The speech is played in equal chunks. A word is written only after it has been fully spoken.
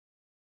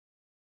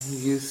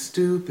You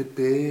stupid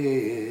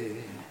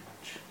bitch.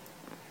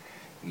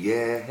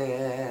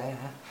 Yeah,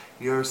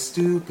 you're a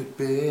stupid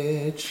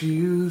bitch.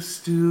 You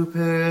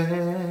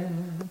stupid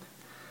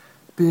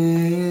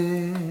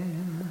bitch.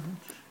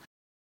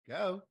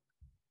 Go.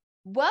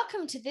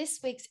 Welcome to this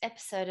week's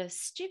episode of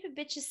Stupid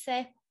Bitches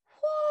Say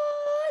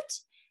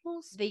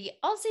What? The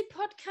Aussie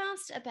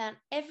podcast about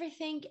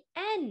everything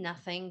and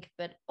nothing,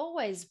 but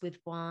always with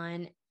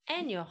wine,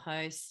 and your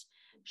hosts,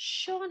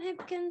 Sean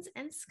Hipkins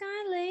and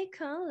Skylee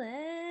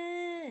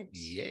College.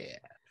 Yeah.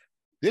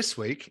 This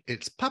week,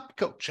 it's pop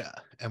culture,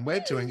 and we're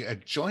doing a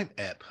joint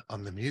ep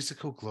on the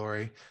musical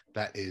glory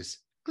that is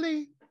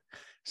Glee.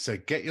 So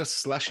get your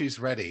slushies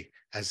ready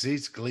as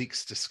these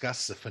Gleeks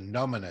discuss the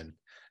phenomenon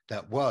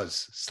that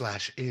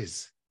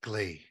was/is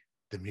Glee,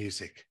 the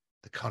music,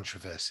 the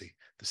controversy,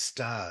 the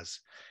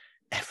stars,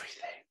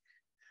 everything.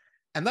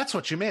 And that's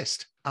what you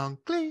missed on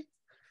Glee.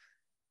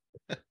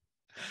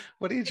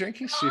 What are you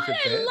drinking, stupid I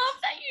bitch?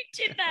 love that you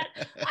did that.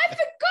 I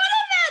forgot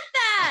about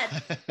that.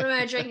 What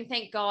am I drinking?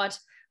 Thank God.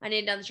 I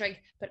need another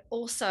drink. But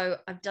also,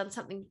 I've done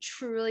something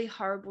truly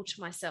horrible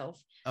to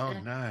myself. Oh,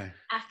 no.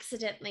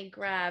 Accidentally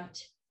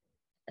grabbed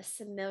a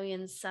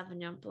Semillon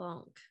Sauvignon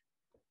Blanc.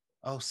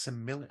 Oh,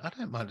 Semillon. I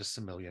don't mind a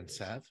Semillon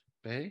Sav,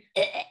 B.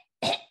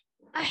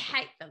 I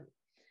hate them.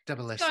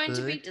 Double It's S. going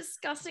to be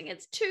disgusting.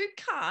 It's too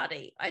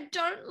cardy. I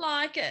don't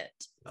like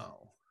it.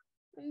 Oh.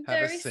 I'm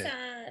Have a very sip.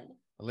 sad.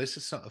 At least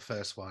it's not the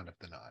first wine of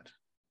the night.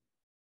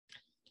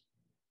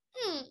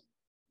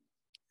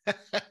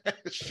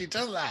 She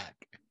doesn't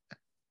like.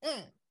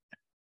 I'm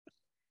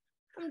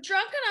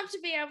drunk enough to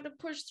be able to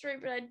push through,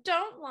 but I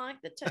don't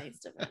like the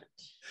taste of it.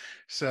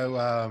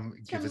 So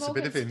give us a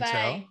bit of Morgan's intel.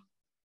 Bay.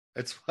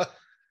 It's what?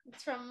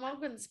 It's from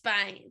Morgan's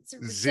Bay. It's a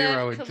reserve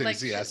Zero collection.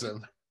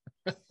 enthusiasm.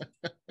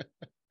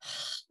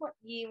 What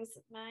year was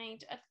it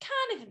made? I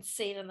can't even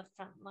see it on the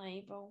front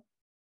label.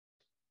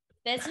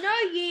 There's no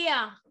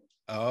year.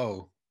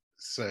 Oh,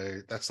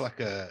 so that's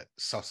like a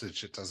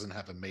sausage that doesn't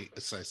have a meat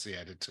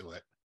associated to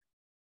it.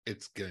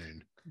 It's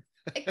goon.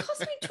 It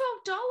cost me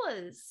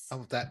 $12.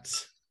 Oh,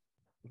 that's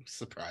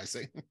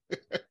surprising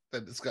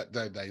that it's got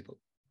no label.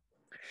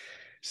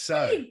 So,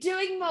 what are you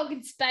doing,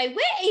 Morgan's Bay?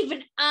 Where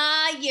even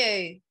are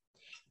you?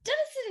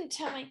 Dennis didn't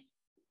tell me.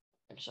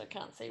 Actually, I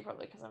can't see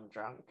probably because I'm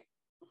drunk.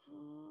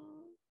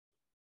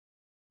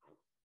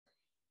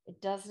 It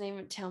doesn't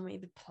even tell me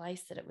the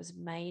place that it was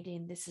made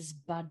in. This is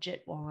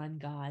budget wine,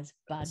 guys.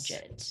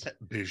 Budget.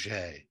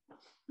 Bouget.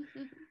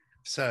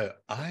 So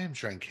I am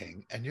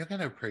drinking, and you're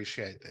going to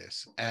appreciate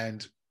this.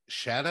 And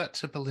shout out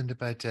to Belinda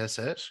Bay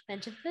Desert.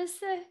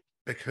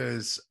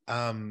 Because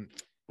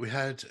we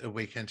had a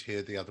weekend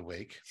here the other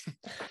week.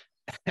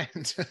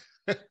 and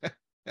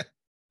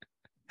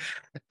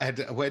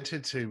we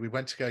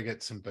went to go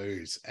get some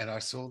booze, and I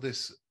saw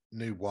this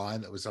new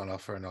wine that was on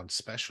offer and on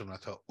special, and I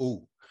thought,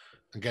 oh,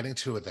 I'm getting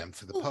two of them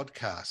for the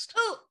podcast.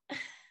 Oh.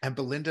 And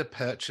Belinda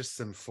purchased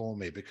them for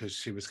me because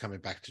she was coming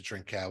back to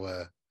drink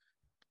our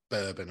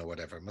bourbon or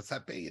whatever. And was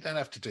that, B, you don't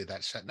have to do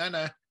that shit. No,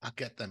 I'll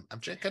get them. I'm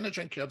going to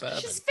drink your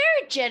bourbon. She's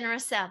very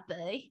generous, our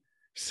B.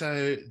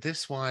 So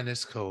this wine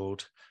is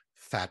called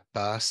Fat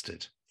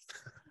Bastard.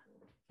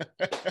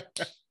 I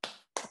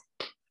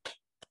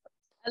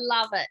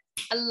love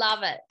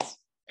it.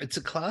 It's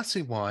a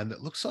classy wine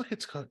that looks like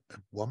it's got a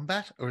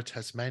wombat or a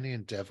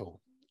Tasmanian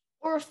devil.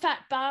 Or a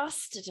fat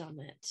bastard on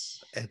it.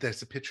 And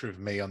there's a picture of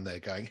me on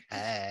there going,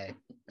 hey.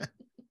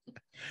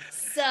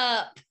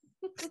 Sup?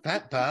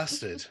 Fat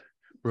Bastard,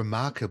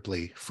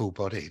 remarkably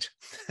full-bodied.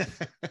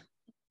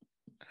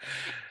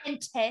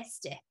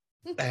 Fantastic.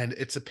 And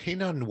it's a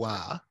Pinot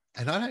Noir.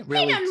 And I don't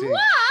really Pinot do... Noir?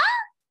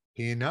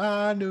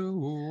 Pinot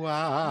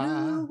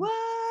Noir.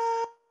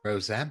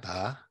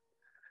 Rosambar.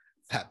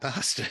 Fat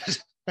Bastard.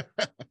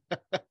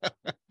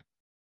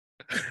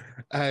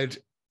 And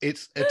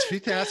it's a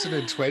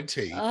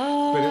 2020,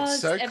 but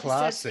it's so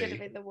classy. It's going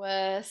to be the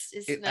worst,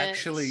 isn't it? It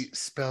actually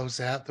spells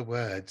out the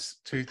words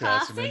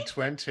 2020.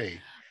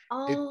 Classy?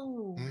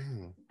 Oh.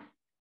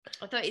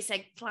 I thought you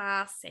said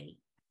classy.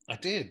 I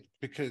did,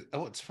 because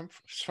it's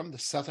from the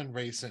southern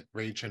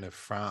region of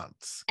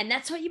France. And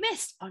that's what you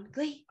missed on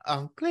Glee.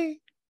 On Glee.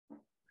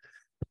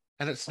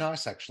 And it's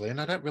nice, actually. And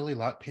I don't really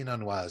like Pinot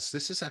Noirs.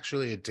 This is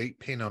actually a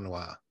deep Pinot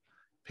Noir.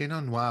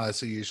 Pinot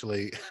Noirs are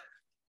usually...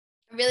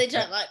 I really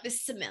don't like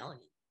this Semillon.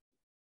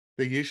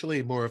 They're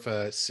usually more of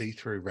a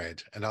see-through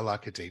red, and I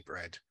like a deep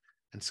red.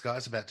 And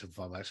Sky's about to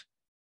vomit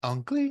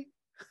on Glee.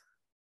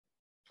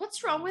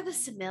 What's wrong with a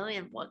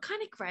Semillon? What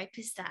kind of grape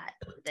is that?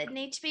 They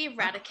need to be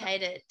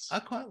eradicated. I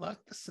quite like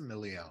the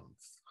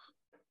Semillons.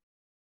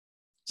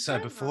 So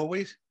before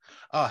we...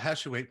 Oh,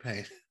 how's your week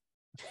been?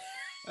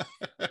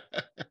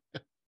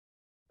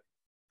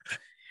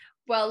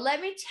 Well, let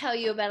me tell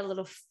you about a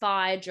little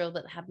fire drill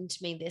that happened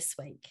to me this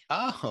week.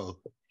 Oh.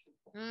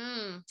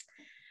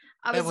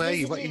 Where were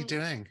you? What are you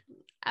doing?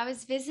 I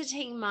was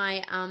visiting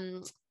my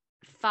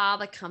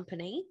father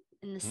company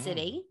in the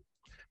city.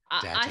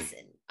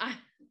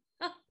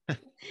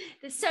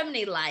 There's so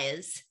many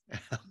layers.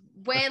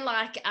 We're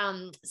like,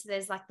 so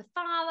there's like the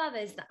father,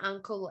 there's the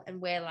uncle, and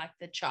we're like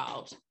the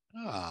child.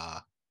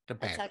 Ah, the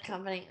That's bad our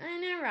company. I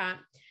know, right?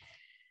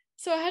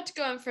 So I had to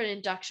go in for an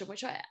induction,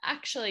 which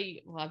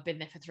I've been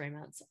there for 3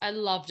 months. I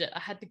loved it. I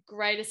had the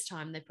greatest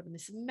time. They put in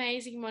this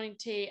amazing morning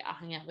tea. I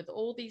hung out with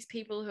all these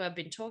people who I've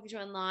been talking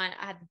to online.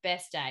 I had the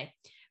best day.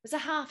 It was a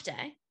half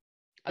day.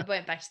 I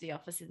went back to the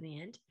office in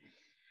the end.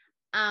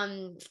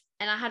 And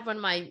I had one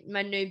of my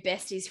new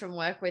besties from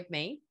work with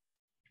me.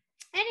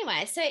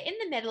 Anyway, so in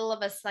the middle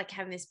of us like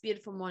having this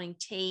beautiful morning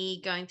tea,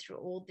 going through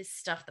all this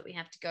stuff that we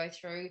have to go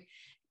through,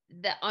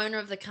 the owner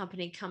of the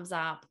company comes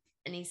up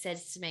and he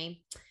says to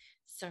me,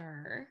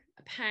 "Sir,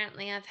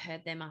 apparently I've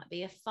heard there might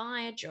be a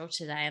fire drill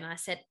today." And I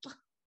said,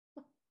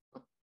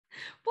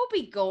 "We'll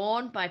be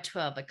gone by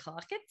 12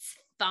 o'clock. It's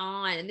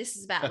fine." And this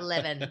is about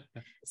 11.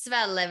 It's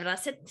about 11. I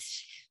said,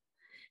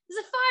 "There's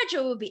a fire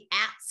drill. We'll be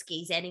out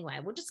skis anyway.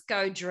 We'll just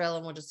go drill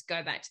and we'll just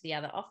go back to the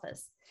other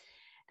office."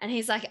 And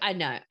he's like, I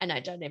know,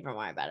 don't even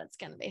worry about it. It's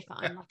going to be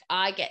fine. Like,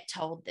 I get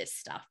told this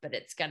stuff, but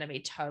it's going to be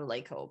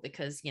totally cool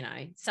because,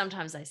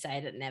 sometimes they say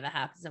it never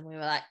happens. And we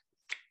were like,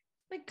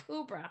 we're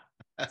cool, bro.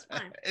 It's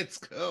fine. It's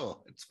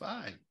cool. It's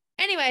fine.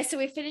 Anyway, so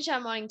we finished our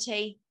morning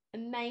tea.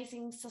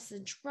 Amazing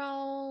sausage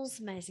rolls,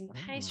 amazing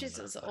pastries.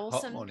 It was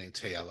awesome. Hot morning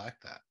tea. I like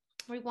that.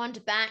 We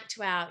wandered back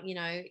to our,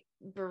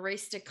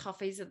 barista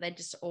coffees that they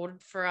just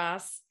ordered for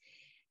us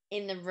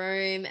in the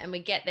room, and we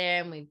get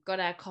there and we've got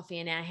our coffee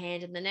in our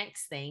hand, and the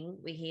next thing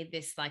we hear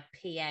this like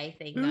PA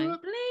thing going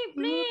bleep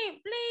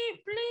bleep bleep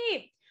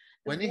bleep.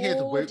 When you hear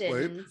the whoop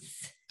whoop.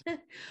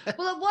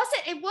 Well,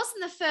 it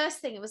wasn't the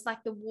first thing. It was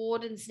like the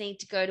wardens need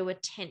to go to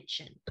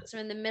attention. So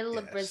in the middle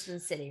of Brisbane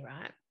City,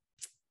 right?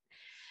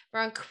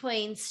 We're on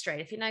Queen Street.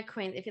 If you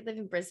live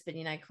in Brisbane,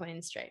 you know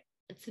Queen Street.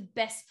 It's the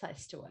best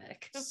place to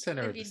work.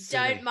 Center if you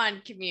don't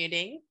mind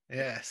commuting.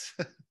 Yes.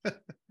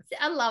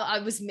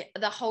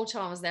 The whole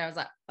time I was there, I was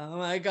like, oh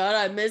my God,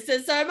 I miss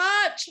it so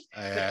much.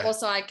 But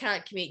also I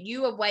can't commute.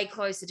 You are way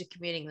closer to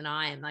commuting than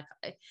I am. Like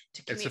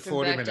to commute it's a from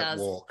 40-minute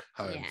walk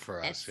home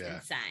for us. It's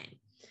insane.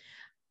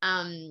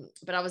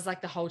 But I was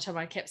like the whole time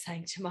I kept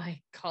saying to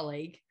my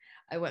colleague,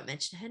 I won't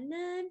mention her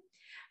name,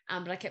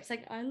 but I kept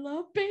saying, I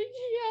love being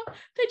here.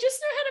 They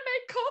just know how to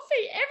make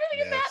coffee.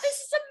 Everything about this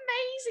is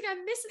amazing. I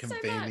miss it so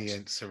much.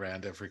 Convenience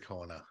around every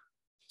corner.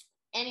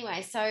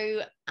 Anyway,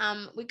 so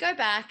we go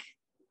back,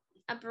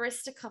 a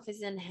barista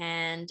coffee's in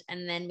hand,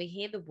 and then we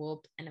hear the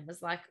whoop, and it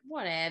was like,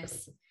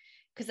 whatevs.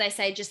 Because they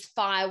say just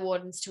fire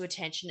wardens to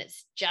attention.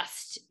 It's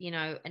just,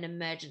 an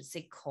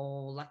emergency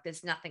call. Like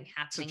there's nothing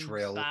happening. It's a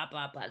drill. Blah,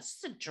 blah, blah. It's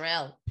just a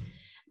drill.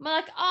 We're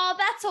like, oh,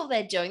 that's all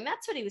they're doing.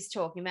 That's what he was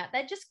talking about.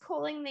 They're just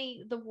calling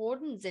the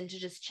wardens in to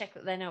just check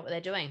that they know what they're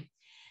doing.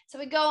 So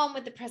we go on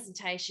with the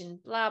presentation,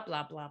 blah,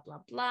 blah, blah,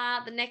 blah,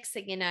 blah. The next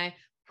thing you know,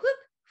 whoop,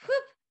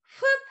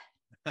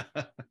 whoop,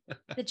 whoop.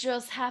 The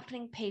drill's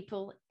happening,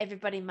 people.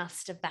 Everybody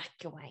must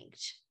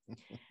evacuate.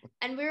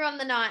 And we're on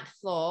the 9th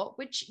floor,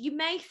 which you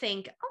may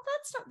think, oh,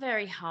 that's not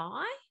very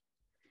high.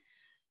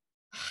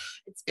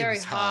 It's very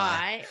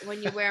high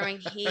when you're wearing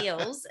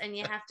heels and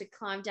you have to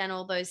climb down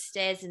all those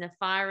stairs in a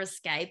fire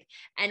escape.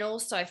 And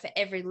also for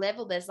every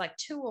level, there's like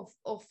 2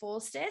 or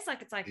 4 stairs.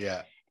 Like it's like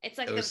the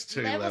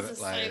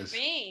levels are so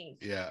big.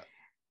 Yeah.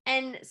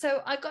 And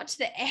so I got to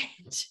the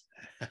end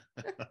and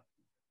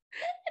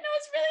I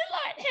was really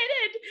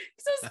lightheaded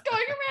because I was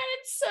going around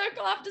in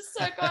circle after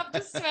circle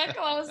after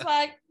circle. I was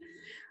like,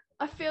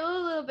 I feel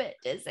a little bit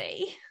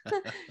dizzy.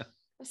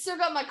 I've still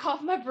got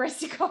my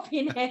barista coffee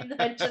in hand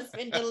that had just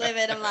been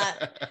delivered. I'm like,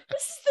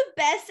 this is the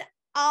best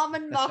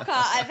almond mocha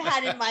I've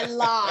had in my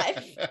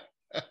life.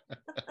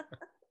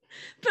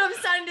 But I'm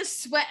starting to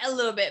sweat a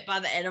little bit by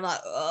the end. I'm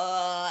like,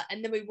 oh.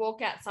 And then we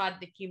walk outside,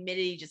 the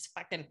humidity just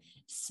fucking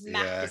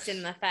smacked us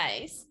in the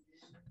face.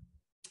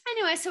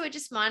 Anyway, so we're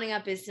just minding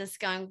our business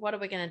going, what are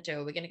we going to do?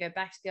 We're going to go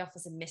back to the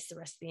office and miss the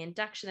rest of the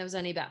induction. There was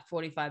only about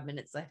 45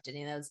 minutes left in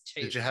here. There was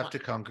 2. Did you have to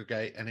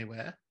congregate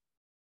anywhere?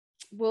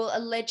 Well,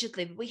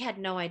 allegedly, but we had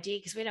no idea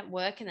because we don't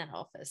work in that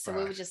office. So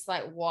we were just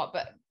like, what?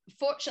 But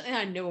fortunately,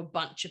 I knew a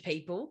bunch of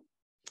people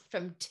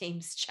from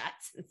Teams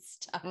chats and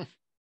stuff. And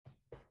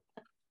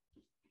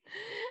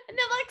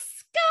they're like,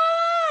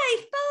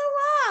 Sky,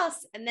 follow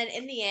us. And then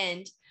in the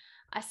end,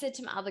 I said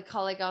to my other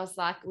colleague, I was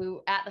like, we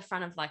were at the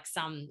front of like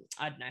some,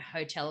 I don't know,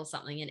 hotel or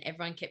something, and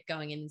everyone kept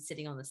going in and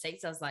sitting on the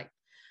seats. I was like,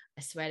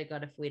 I swear to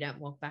God, if we don't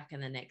walk back in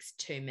the next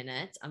 2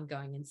 minutes, I'm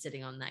going and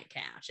sitting on that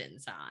couch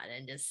inside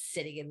and just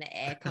sitting in the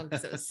aircon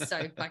because it was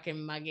so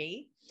fucking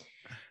muggy.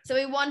 So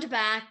we wander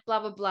back, blah,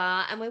 blah,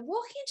 blah. And we're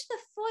walking into the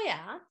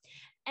foyer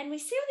and we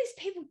see all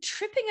these people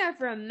tripping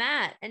over a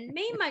mat. And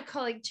me and my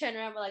colleague turn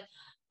around, we're like,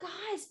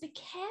 guys, be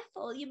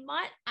careful. You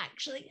might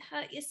actually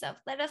hurt yourself.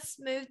 Let us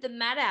smooth the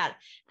mat out.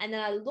 And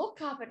then I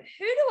look up and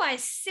who do I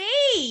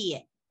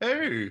see?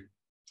 Who?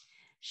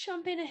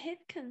 Shambina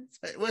Hipkins.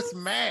 It was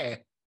me.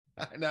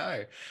 I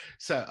know.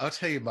 So I'll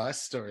tell you my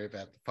story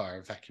about the fire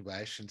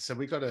evacuation. So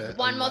we got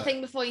one more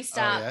thing before you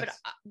start. Yes.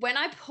 But when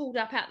I pulled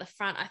up out the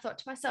front, I thought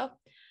to myself,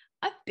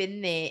 I've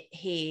been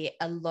here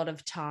a lot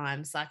of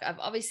times. Like I've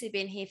obviously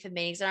been here for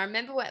meetings. And I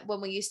remember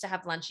when we used to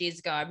have lunch years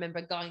ago, I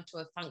remember going to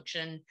a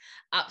function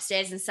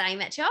upstairs and saying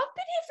that to you. I've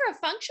been here for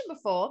a function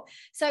before.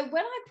 So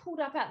when I pulled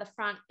up out the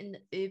front in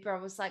the Uber,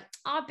 I was like,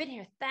 oh, I've been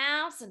here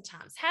 1,000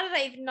 times. How did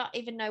I not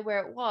even know where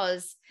it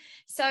was?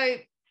 So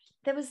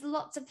there was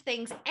lots of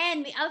things.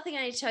 And the other thing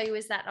I need to tell you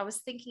is that I was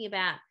thinking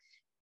about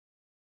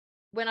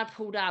when I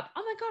pulled up,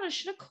 oh my God, I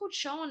should have called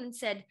Sean and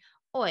said,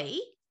 oi,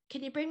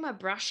 can you bring my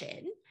brush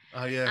in?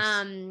 Oh, yes.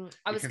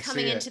 I was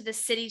coming into the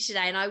city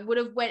today and I would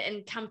have went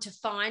and come to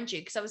find you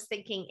because I was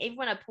thinking, even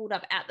when I pulled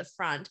up out the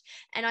front,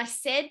 and I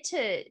said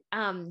to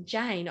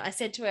Jane, I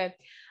said to her,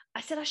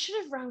 I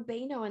should have rung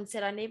Bino and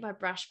said, I need my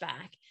brush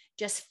back.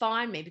 Just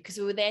find me, because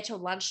we were there till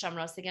lunchtime and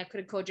I was thinking I could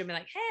have called you and be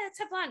like, hey, let's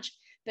have lunch.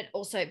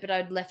 But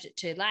I'd left it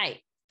too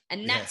late.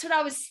 And that's what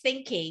I was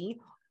thinking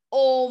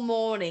all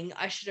morning.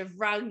 I should have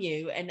rung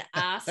you and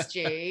asked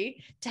you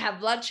to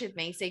have lunch with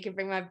me so you can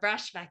bring my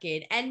brush back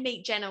in and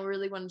meet Jen. I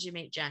really wanted you to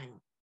meet Jane.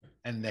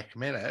 And next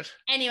minute.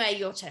 Anyway,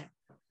 your turn.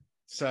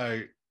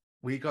 So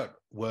we got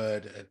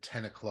word at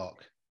 10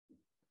 o'clock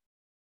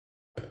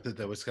that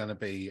there was going to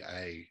be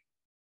a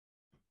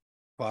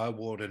fire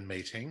warden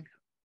meeting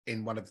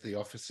in one of the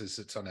offices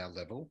that's on our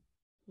level.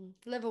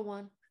 Level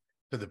 1.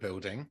 For the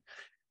building.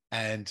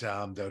 And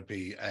there would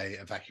be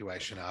a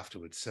evacuation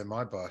afterwards. So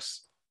my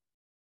boss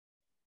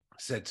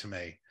said to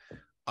me,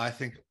 I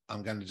think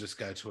I'm going to just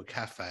go to a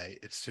cafe.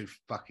 It's too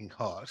fucking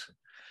hot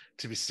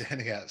to be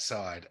standing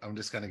outside. I'm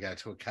just going to go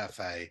to a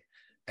cafe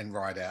and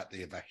ride out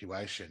the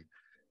evacuation.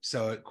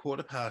 So at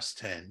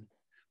 10:15,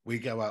 we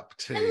go up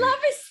to... I love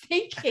his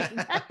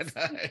thinking.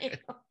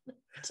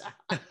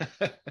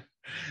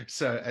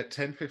 So at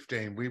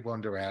 10:15, we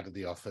wander out of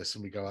the office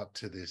and we go up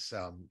to this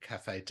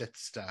Cafe Death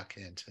Star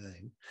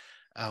canteen,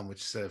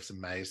 which serves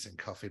amazing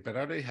coffee. But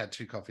I already had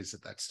 2 coffees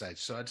at that stage,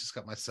 so I just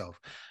got myself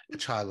a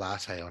chai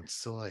latte on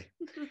soy.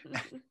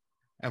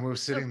 And we were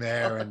sitting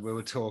there and we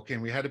were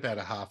talking. We had about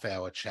a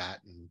half-hour chat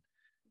and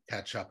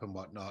catch up and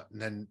whatnot.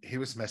 And then he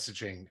was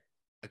messaging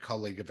a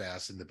colleague of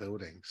ours in the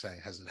building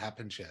saying, has it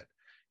happened yet?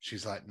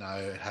 She's like, no,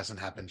 it hasn't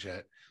happened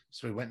yet.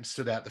 So we went and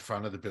stood out the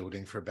front of the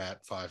building for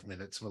about 5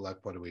 minutes. And we're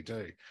like, what do we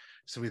do?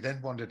 So we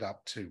then wandered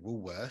up to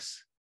Woolworths,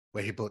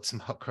 where he bought some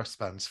hot cross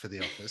buns for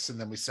the office. And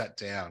then we sat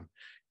down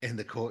in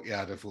the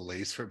courtyard of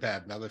Woolies for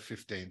about another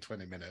 15,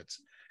 20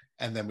 minutes.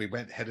 And then we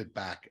headed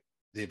back.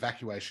 The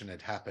evacuation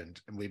had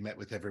happened and we met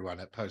with everyone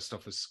at Post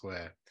Office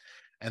Square.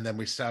 And then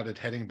we started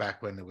heading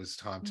back when there was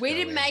time to We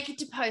didn't make it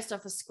to Post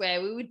Office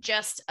Square. We were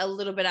just a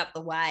little bit up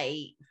the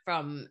way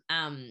from,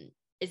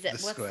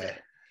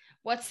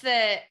 what's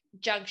the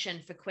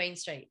junction for Queen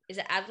Street? Is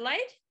it Adelaide?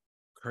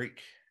 Creek.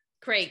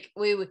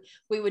 We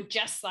were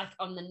just like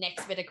on the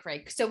next bit of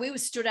Creek. So we were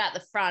stood out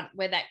the front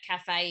where that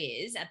cafe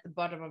is at the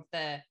bottom of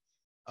the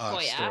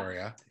foyer.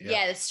 Astoria.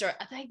 Yeah, the store.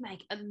 They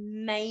make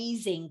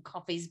amazing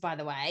coffees, by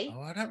the way.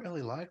 Oh, I don't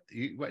really like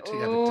you. Wait till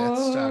you have a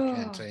Death Star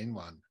canteen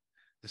one.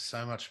 They're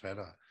so much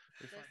better.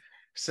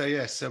 So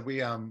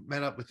we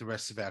met up with the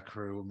rest of our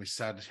crew and we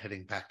started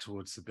heading back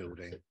towards the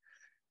building.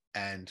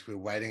 And we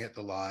were waiting at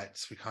the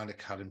lights. We kind of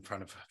cut in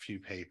front of a few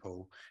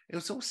people. It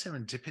was all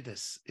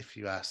serendipitous, if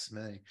you ask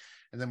me.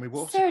 And then we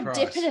walked across.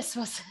 Serendipitous,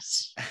 was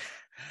it?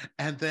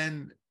 And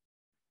then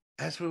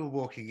as we were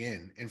walking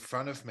in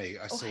front of me,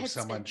 I saw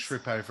someone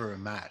trip over a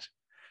mat.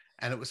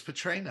 And it was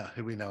Patrina,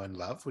 who we know and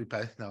love. We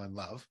both know and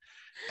love.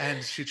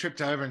 And she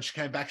tripped over and she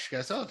came back. She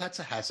goes, oh, that's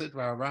a hazard,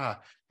 rah, rah.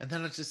 And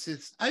then it just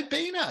says, oh,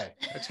 Bino.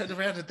 I turned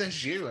around and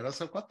there's you. And I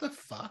was like, what the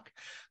fuck?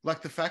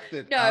 Like the fact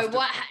that...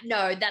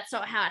 No, that's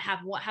not how it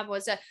happened. What happened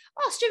was,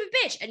 oh, stupid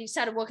bitch. And you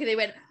started walking there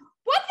and went,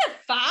 what the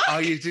fuck? Oh,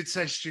 you did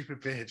say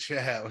stupid bitch.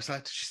 Yeah. I was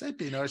like, did she say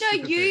Bino?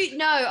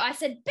 No, I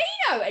said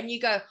Bino. And you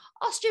go,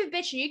 oh, stupid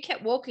bitch. And you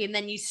kept walking and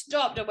then you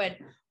stopped and went,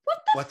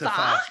 what the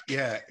fuck?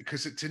 Yeah,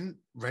 because it didn't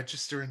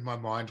register in my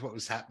mind what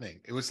was happening.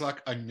 It was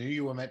like I knew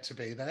you were meant to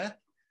be there.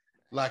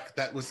 Like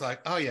that was like,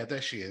 oh yeah,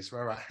 there she is.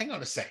 Right. Hang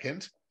on a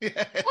second. Yeah.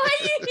 Why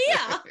are you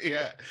here?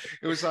 Yeah.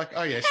 It was like,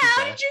 oh yeah, she's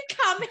How there. did you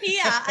come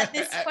here at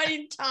this point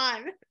in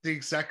time? The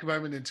exact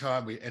moment in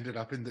time we ended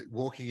up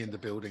walking in the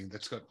building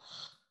that's got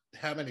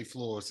how many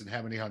floors and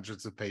how many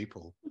hundreds of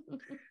people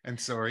and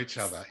saw each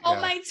other.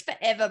 Soulmates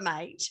forever,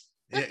 mate.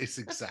 Yeah, it's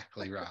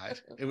exactly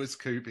right. It was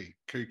kooky,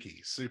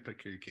 super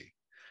kooky.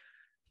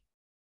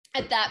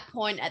 At that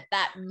point, at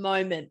that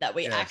moment that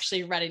we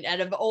actually ran in,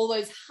 out of all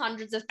those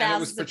hundreds of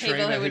thousands of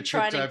people who were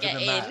trying to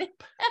get in.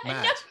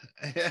 Matt.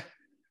 Yeah.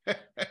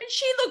 And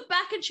she looked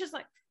back and she was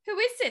like, who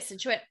is this?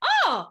 And she went,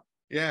 oh,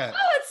 yeah.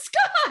 Oh, it's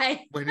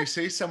Sky. When you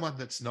see someone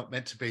that's not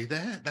meant to be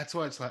there, that's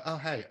why it's like, oh,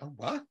 hey, oh,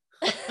 what?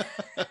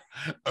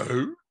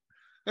 Oh.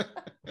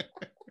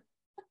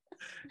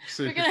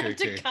 We're going to have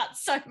to cut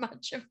so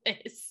much of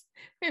this.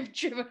 We've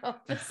driven off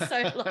for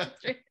so long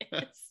through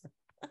this.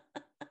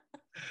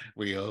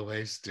 We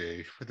always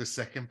do for the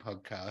second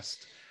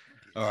podcast.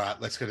 All right,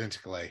 let's get into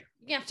Glee.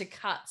 You have to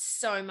cut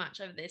so much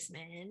of this,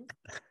 man.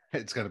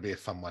 It's going to be a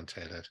fun one,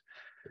 Ted.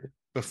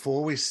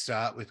 Before we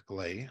start with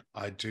Glee,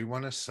 I do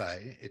want to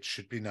say it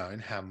should be known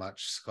how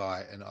much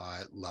Sky and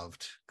I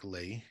loved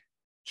Glee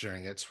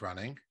during its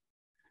running.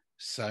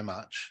 So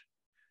much.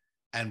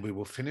 And we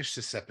will finish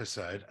this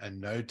episode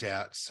and no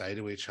doubt say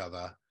to each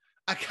other,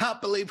 I can't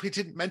believe we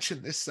didn't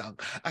mention this song.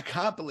 I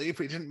can't believe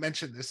we didn't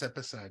mention this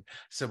episode.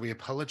 So we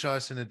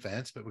apologize in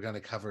advance, but we're going to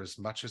cover as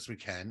much as we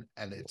can.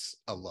 And it's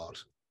a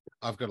lot.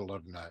 I've got a lot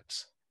of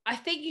notes. I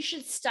think you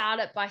should start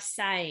it by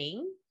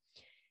saying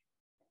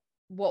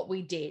what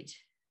we did.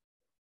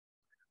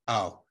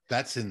 Oh,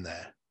 that's in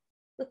there.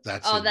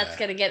 That's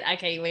going to get,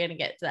 okay, we're going to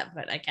get to that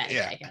point. Okay,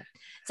 yeah. Okay.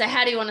 So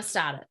how do you want to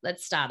start it?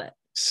 Let's start it.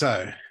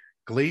 So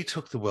Glee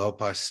took the world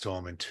by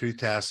storm in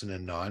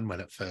 2009 when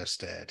it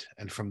first aired.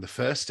 And from the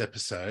first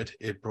episode,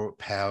 it brought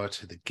power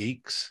to the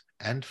geeks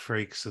and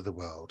freaks of the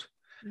world.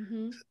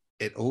 Mm-hmm.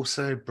 It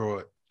also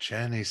brought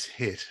Journey's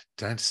hit,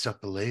 Don't Stop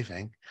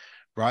Believing,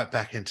 right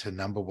back into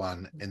number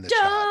one in the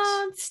charts.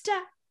 Don't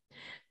stop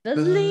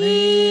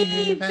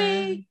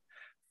believing.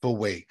 For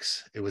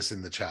weeks, it was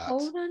in the charts.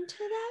 Hold on to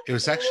that. It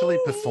was actually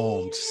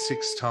performed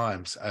 6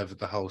 times over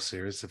the whole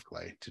series of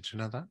Glee. Did you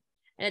know that?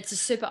 And it's a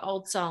super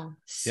old song.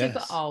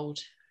 Super old.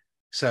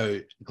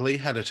 So Glee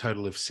had a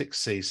total of 6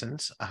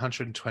 seasons,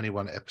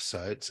 121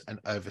 episodes, and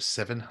over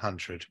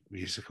 700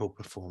 musical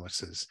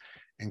performances,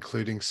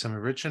 including some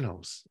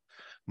originals.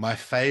 My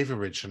fave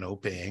original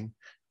being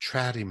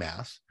Trouty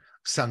Mouth,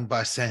 sung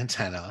by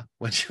Santana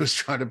when she was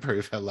trying to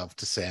prove her love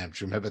to Sam.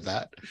 Do you remember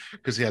that?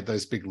 Because he had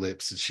those big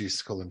lips and she used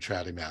to call him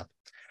Trouty Mouth.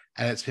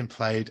 And it's been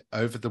played all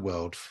over the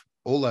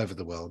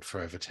world for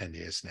over 10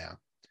 years now.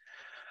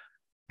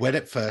 When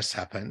it first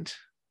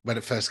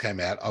came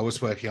out, I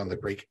was working on the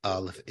Greek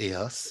Isle of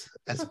Eos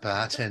as a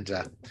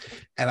bartender.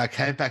 And I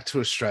came back to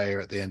Australia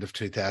at the end of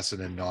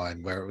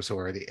 2009, where it was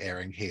already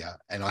airing here,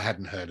 and I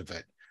hadn't heard of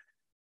it.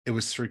 It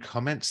was through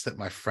comments that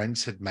my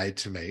friends had made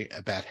to me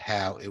about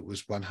how it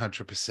was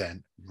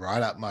 100%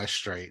 right up my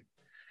street,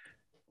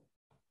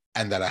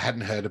 and that I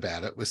hadn't heard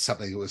about it was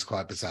something that was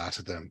quite bizarre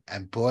to them.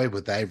 And boy,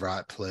 were they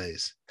right,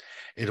 please.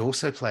 It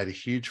also played a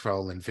huge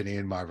role in Vinny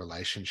and my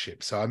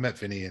relationship. So I met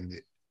Vinny in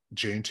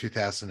June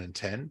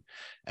 2010,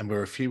 and we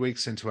were a few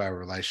weeks into our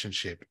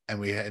relationship, and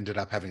we ended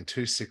up having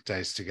 2 sick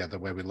days together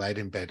where we laid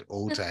in bed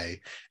all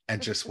day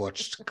and just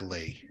watched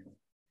Glee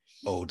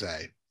all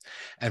day.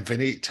 And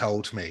Vinny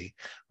told me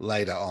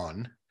later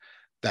on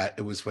that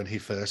it was when he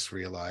first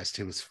realized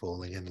he was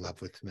falling in love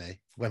with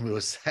me, when we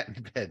were sat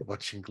in bed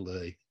watching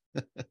Glee.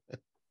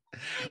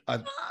 I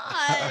know.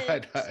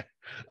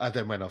 I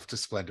then went off to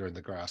Splendor in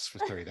the Grass for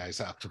 3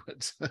 days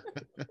afterwards.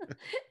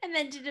 And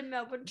then did a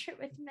Melbourne trip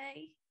with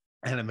me.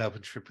 And a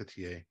Melbourne trip with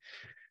you.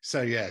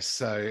 So, yes,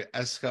 so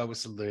as Sky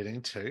was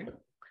alluding to,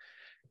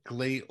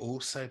 Glee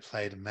also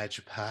played a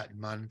major part in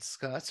mine and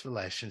Sky's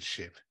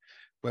relationship,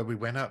 where we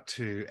went up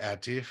to our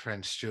dear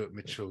friend Stuart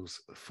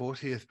Mitchell's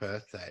 40th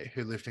birthday,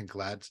 who lived in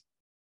 40th?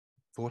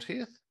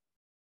 30th?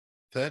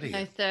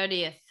 No,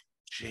 30th.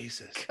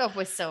 Jesus. God,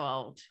 we're so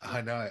old.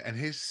 I know. And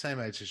he's the same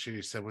age as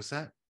you. So was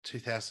that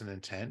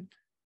 2010?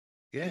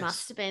 Yes.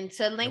 Must have been.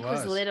 So Link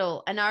was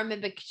little. And I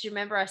remember, because you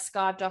remember I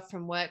skived off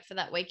from work for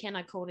that weekend.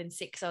 I called in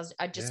sick. So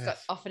I just got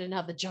offered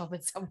another job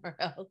at somewhere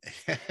else.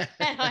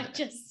 And I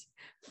just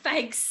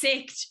fake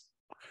sicked.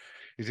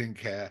 You didn't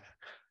care.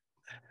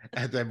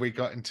 And then we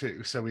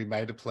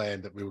made a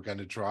plan that we were going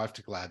to drive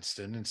to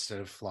Gladstone instead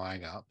of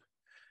flying up,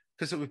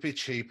 because it would be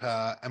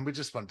cheaper and we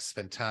just wanted to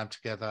spend time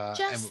together.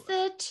 Just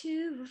the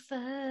two of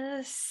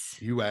us.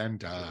 You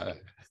and I.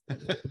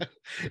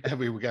 And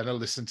we were going to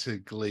listen to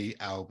Glee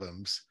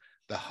albums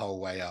the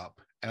whole way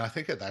up. And I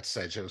think at that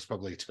stage it was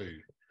probably 2,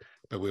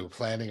 but we were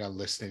planning on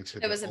listening to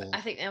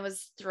I think there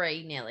was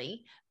 3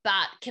 nearly.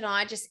 But can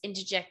I just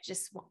interject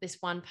just this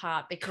one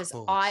part? Because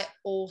I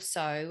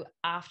also,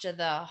 after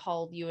the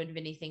whole you and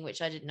Vinny thing,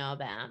 which I didn't know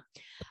about,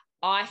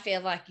 I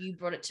feel like you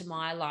brought it to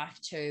my life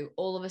too.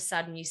 All of a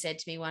sudden you said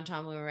to me one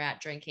time we were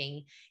out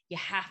drinking, you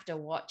have to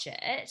watch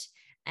it.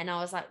 And I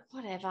was like,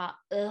 whatever.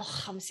 Ugh,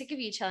 I'm sick of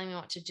you telling me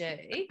what to do.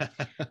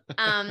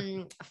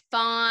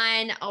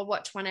 Fine, I'll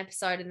watch one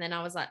episode. And then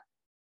I was like,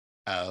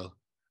 oh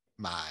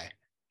my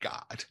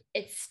God.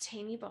 It's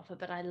teeny bopper,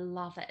 but I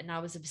love it. And I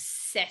was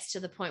obsessed to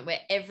the point where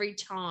every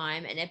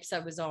time an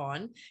episode was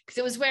on, because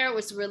it was where it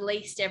was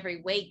released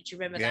every week. Do you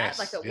remember that?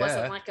 Like it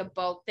wasn't like a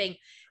bulk thing.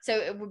 So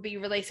it would be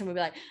released and we'd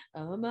be like,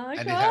 oh my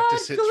God, you'd have to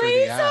sit through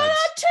the ads.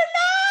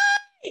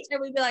 Tonight.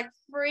 And we'd be like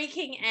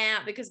freaking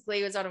out because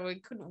Glee was on and we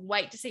couldn't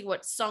wait to see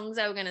what songs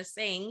they were going to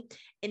sing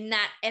in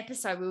that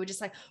episode. We were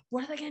just like,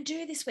 what are they going to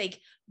do this week?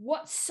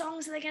 What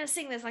songs are they going to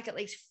sing? There's like at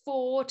least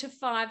 4 to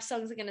 5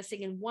 songs they're going to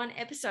sing in one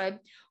episode.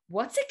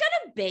 What's it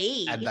going to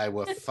be? And they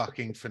were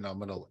fucking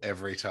phenomenal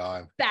every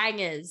time.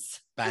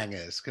 Bangers,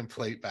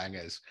 complete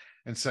bangers.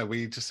 And so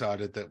we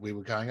decided that we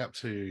were going up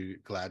to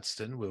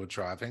Gladstone. We were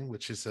driving,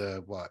 which is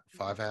a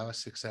 5-hour,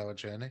 6-hour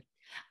journey.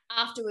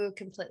 After we were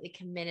completely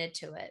committed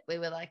to it, we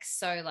were like,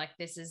 so like,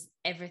 this is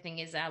everything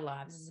is our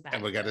lives is about.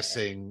 And we're going to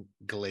sing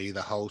Glee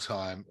the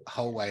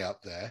whole way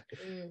up there.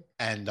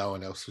 And no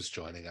one else was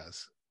joining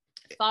us.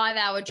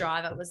 5-hour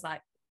drive. It was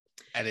like,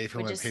 And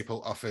even when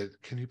people offered,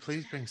 can you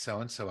please bring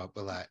so-and-so up?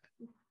 We're like,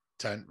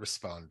 don't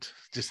respond.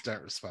 Just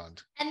don't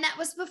respond. And that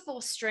was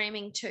before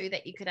streaming too,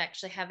 that you could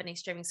actually have any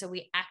streaming. So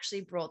we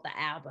actually brought the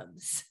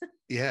albums.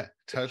 Yeah,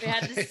 totally. We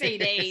had the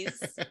CDs.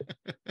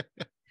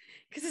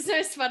 Because there's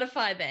no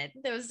Spotify then.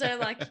 There was no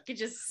like, you could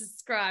just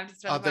subscribe to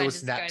Spotify. Oh, there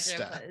was and just Napster.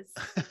 Go to a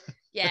place.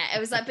 Yeah, it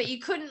was like, but you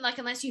couldn't, like,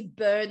 unless you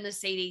burned the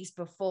CDs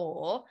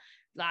before,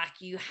 like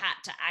you had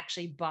to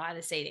actually buy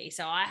the CD.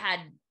 So I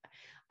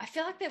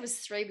feel like there was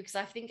 3 because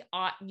I think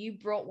you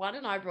brought 1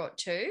 and I brought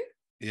 2.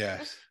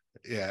 Yes.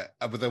 Yeah,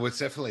 but there was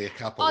definitely a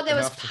couple. Oh, there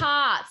was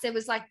parts. There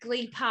was like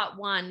Glee Part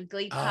 1,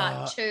 Glee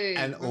Part 2.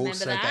 And remember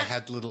also that? They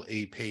had little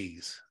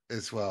EPs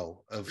as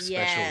well of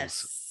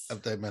specials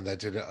of them when they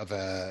did it of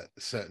a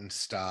certain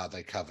star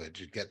they covered.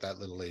 You'd get that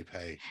little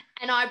EP.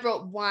 And I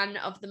brought one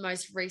of the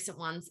most recent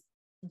ones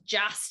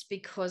just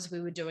because we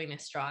were doing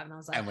this drive. And I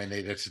was like, and we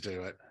needed to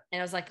do it.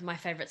 And I was like, my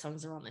favorite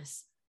songs are on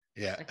this.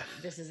 Yeah. Like,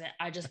 this is it.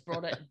 I just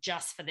brought it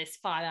just for this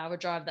 5-hour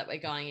drive that we're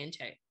going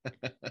into.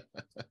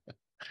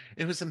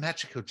 It was a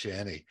magical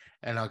journey,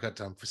 and I got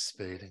done for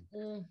speeding,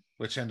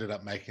 which ended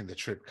up making the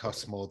trip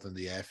cost more than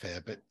the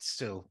airfare, but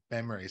still,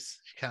 memories.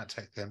 You can't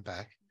take them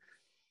back.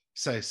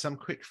 So some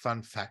quick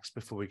fun facts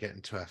before we get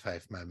into our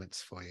fave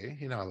moments for you.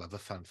 You know, I love a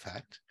fun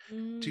fact.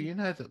 Do you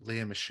know that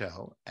Leah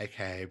Michelle,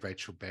 a.k.a.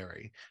 Rachel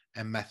Berry,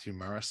 and Matthew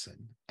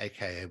Morrison,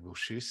 a.k.a. Will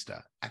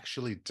Schuster,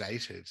 actually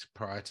dated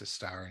prior to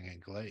starring in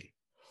Glee?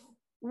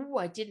 Oh,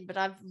 I didn't, but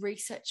I've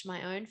researched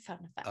my own fun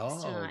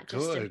facts tonight, good.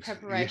 just in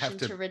preparation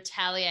to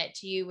retaliate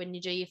to you when you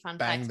do your fun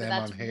facts. But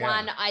that's on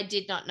one I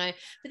did not know.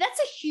 But that's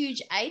a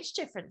huge age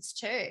difference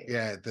too.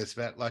 Yeah, there's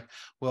about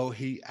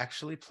he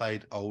actually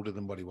played older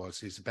than what he was.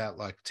 He's about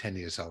like 10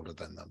 years older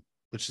than them,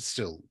 which is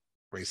still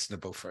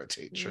reasonable for a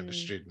teacher and a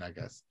student, I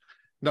guess.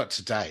 Not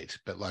to date,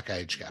 but like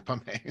age gap, I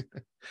mean.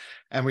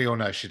 And we all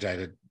know she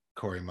dated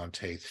Corey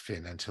Monteith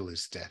Finn until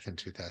his death in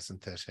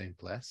 2013,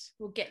 bless.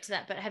 We'll get to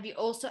that, but have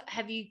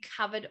you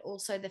covered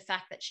also the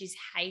fact that she's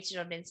hated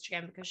on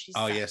Instagram because she's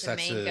such a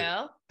mean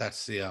girl?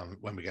 That's the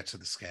when we get to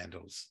the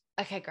scandals.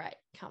 Okay, great.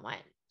 Can't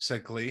wait. So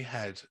Glee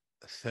had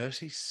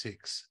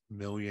 36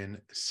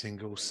 million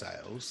single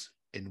sales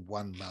in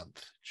 1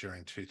 month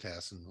during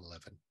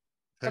 2011.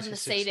 From the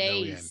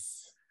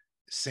CDs.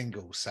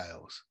 Single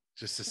sales.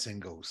 Just the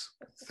singles.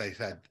 They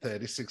had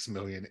 36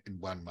 million in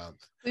 1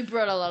 month. We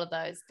brought a lot of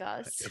those,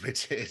 guys. We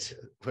did.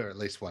 We're at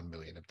least 1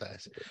 million of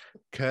those.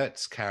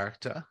 Kurt's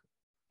character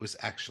was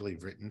actually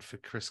written for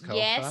Chris Colfer.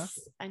 Yes,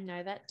 I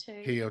know that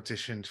too. He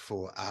auditioned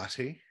for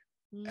Artie,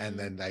 and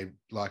then they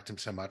liked him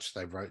so much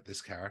they wrote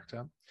this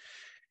character.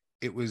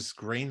 It was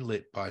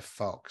greenlit by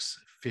Fox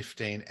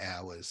 15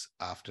 hours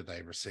after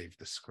they received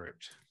the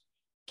script.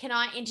 Can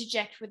I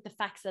interject with the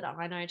facts that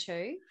I know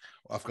too?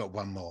 I've got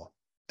one more.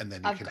 And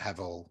then you can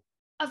have all.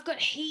 I've got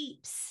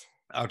heaps.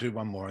 I'll do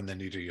one more and then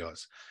you do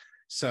yours.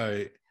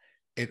 So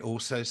it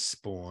also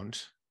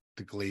spawned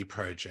the Glee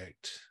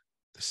project,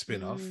 the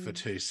spin-off for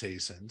 2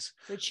 seasons.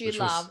 Which you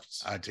loved.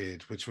 I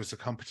did, which was a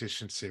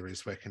competition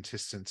series where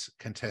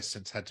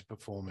contestants had to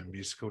perform in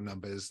musical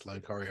numbers, low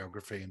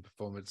choreography and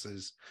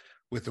performances,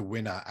 with the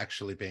winner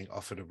actually being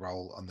offered a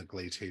role on the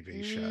Glee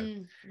TV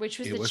show. Which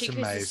was the chick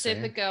who's the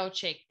Supergirl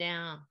chick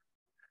now.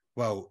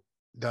 Well,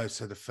 no,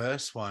 so the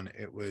first one,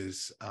 it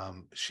was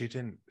she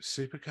didn't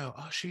Supergirl.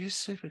 Oh, she is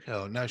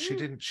Supergirl. No, she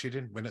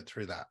didn't win it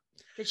through that.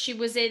 But she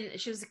was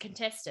a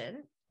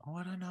contestant. Oh,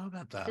 I don't know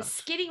about that. The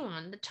skinny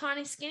one, the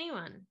tiny skinny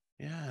one.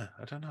 Yeah,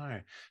 I don't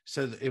know.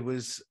 So it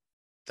was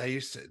they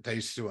used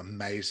to do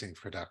amazing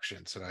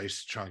productions, and I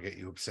used to try and get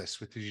you obsessed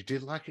with it. You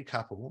did like a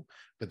couple,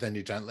 but then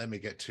you don't let me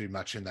get too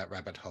much in that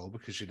rabbit hole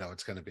because you know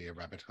it's going to be a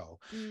rabbit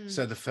hole.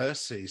 So the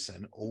first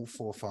season, all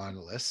 4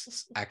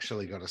 finalists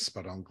actually got a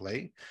spot on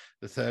Glee.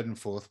 The 3rd and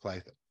 4th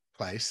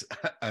place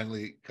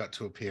only got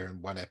to appear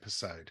in 1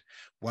 episode.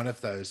 One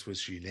of those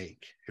was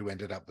Unique, who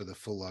ended up with a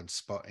full-on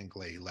spot in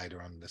Glee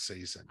later on in the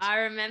season. I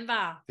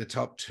remember. The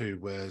top 2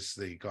 was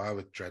the guy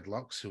with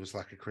dreadlocks, who was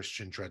like a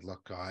Christian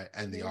dreadlock guy,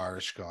 and the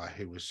Irish guy,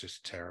 who was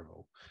just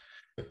terrible.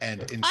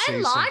 And I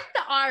liked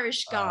the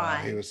Irish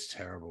guy. He was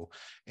terrible.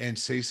 In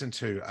season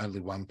 2, only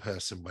one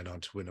person went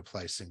on to win a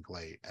place in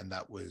Glee, and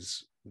that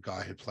was the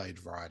guy who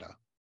played Ryder.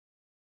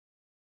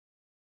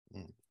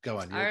 Go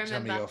on,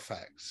 tell me your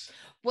facts.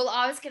 Well,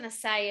 I was going to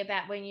say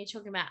about when you're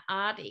talking about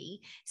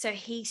Artie, so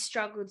he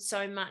struggled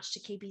so much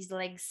to keep his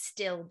legs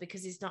still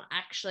because he's not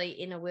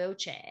actually in a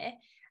wheelchair.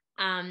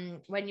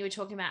 When you were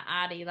talking about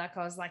Artie, like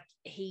I was like,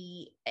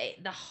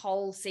 the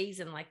whole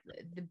season, like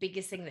the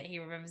biggest thing that he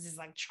remembers is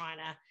like trying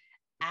to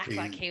act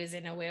like he was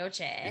in a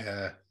wheelchair.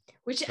 Yeah.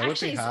 Which that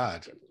actually would be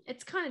hard.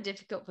 It's kind of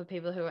difficult for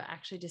people who are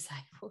actually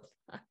disabled.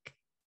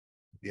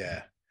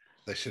 Yeah.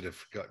 They should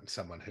have gotten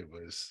someone who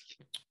was...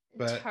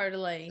 But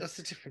totally. That's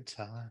a different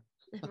time.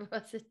 It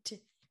was a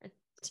different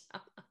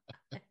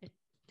time.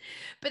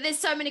 But there's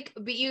so many,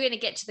 but you're going to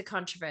get to the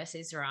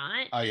controversies,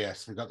 right? Oh,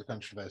 yes. We've got the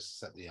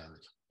controversies at the end.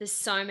 There's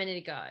so many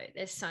to go.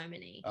 There's so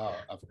many. Oh,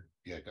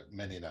 I've got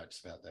many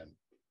notes about them.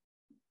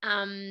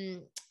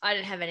 I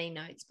don't have any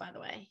notes, by the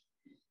way.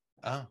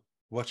 Oh,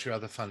 what's your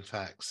other fun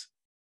facts?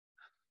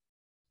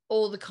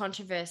 all the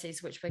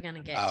controversies, which we're going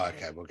to get to.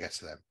 Okay, we'll get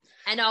to them.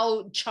 And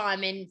I'll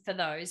chime in for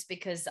those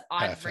because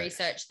I've Perfect.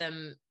 researched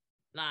them.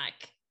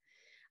 Like,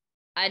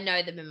 I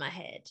know them in my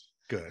head.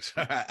 Good.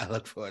 I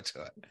look forward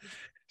to it.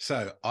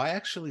 So I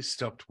actually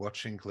stopped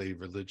watching Glee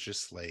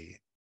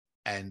religiously,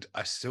 and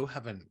I still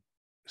haven't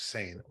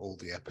seen all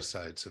the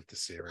episodes of the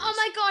series. Oh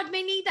my God,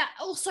 me neither.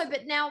 Also,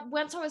 but now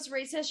once I was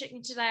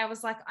researching today, I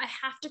was like, I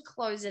have to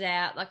close it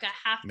out. Like, I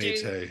have Me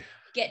to too.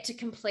 get to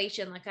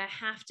completion. Like, I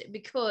have to,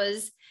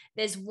 because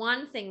there's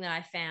one thing that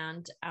I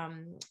found,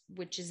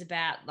 which is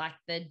about like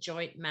the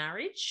joint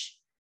marriage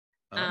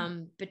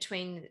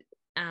between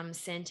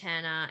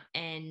Santana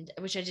and,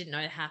 which I didn't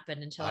know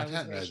happened until I was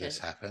don't know this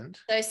happened.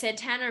 So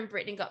Santana and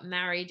Brittany got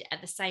married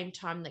at the same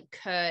time that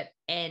Kurt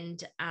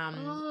and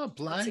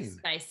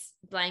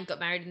Blaine got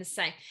married in the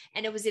same,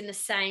 and it was in the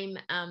same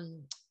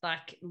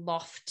like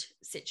loft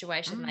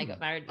situation. They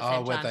got married at the same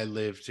time. Where they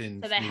lived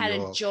in. So they New had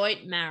York. a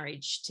joint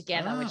marriage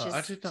together, which is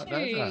I did not know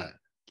that.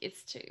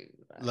 It's too.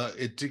 Look,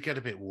 it did get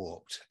a bit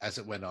warped as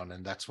it went on,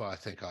 and that's why I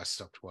think I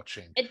stopped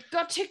watching. It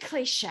got too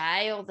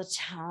cliche all the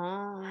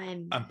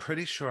time. I'm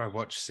pretty sure I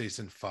watched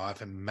season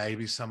 5 and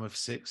maybe some of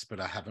 6, but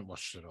I haven't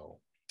watched it all.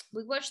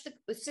 We watched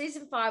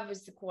season 5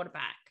 was the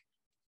quarterback,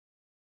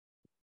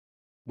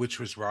 which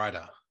was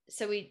Ryder.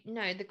 So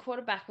the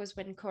quarterback was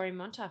when Corey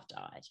Monteith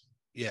died.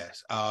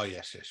 Yes. Oh,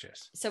 yes.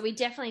 So we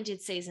definitely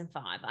did season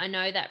 5. I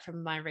know that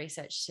from my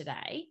research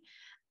today.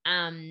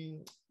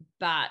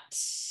 But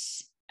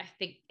I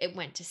think it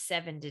went to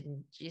 7,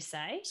 didn't you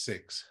say?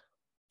 6.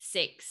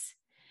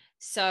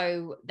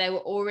 So they were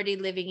already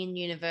living in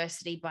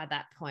university by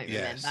that point,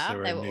 yes,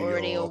 remember? They were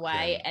already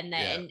away and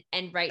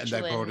Rachel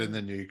and they brought in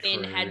the new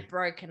crew. Ben had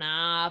broken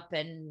up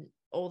and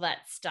all that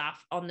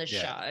stuff on the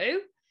show.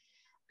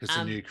 Because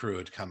the new crew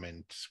had come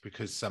in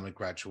because some had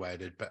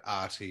graduated, but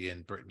Artie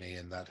and Brittany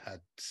and that had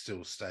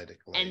still stayed at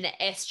Glee. And the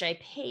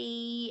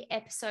SJP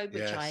episode,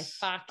 which I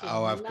fucking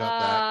I've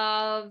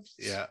got that.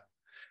 Yeah.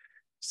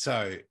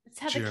 So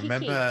do you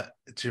remember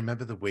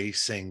the We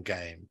Sing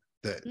game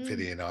that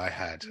Viddy and I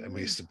had? And we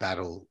used to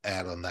battle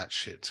out on that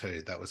shit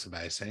too. That was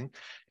amazing.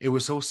 It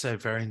was also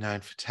very known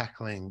for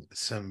tackling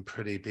some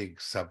pretty big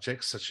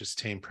subjects such as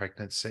teen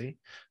pregnancy,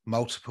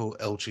 multiple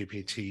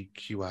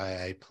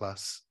LGBTQIA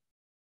plus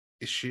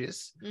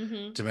issues,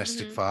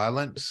 domestic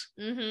violence,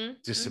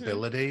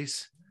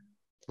 disabilities,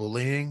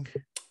 bullying.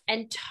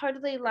 And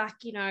totally like,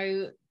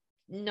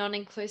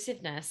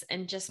 non-inclusiveness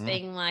and just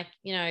being like,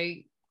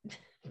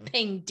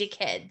 being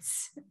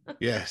dickheads.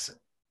 Yes.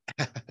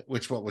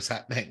 What was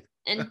happening?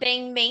 And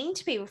being mean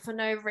to people for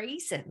no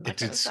reason. Like, it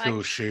did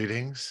school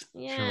shootings.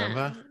 Yeah. Do you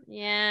remember?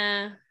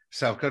 Yeah.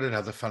 So I've got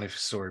another funny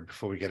story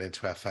before we get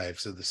into our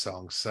faves of the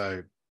songs.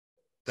 So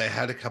they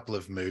had a couple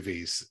of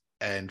movies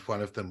and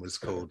one of them was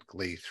called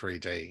Glee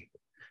 3D.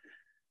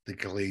 The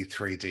Glee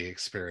 3D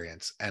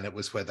experience, and it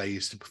was where they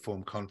used to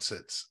perform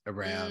concerts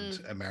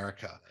around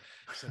America.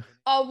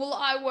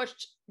 I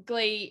watched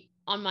Glee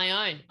on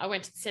my own. I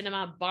went to the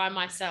cinema by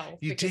myself.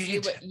 You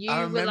did?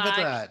 I remember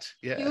that.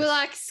 Yeah. You were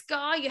like,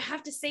 Scar, you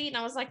have to see it. And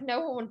I was like, no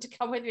one wanted to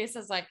come with me. So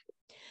I was like,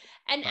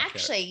 and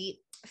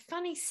actually,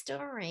 funny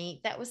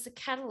story, that was the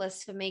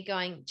catalyst for me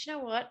going, do you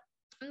know what?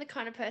 I'm the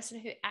kind of person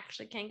who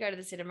actually can go to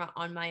the cinema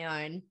on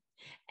my own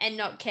and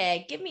not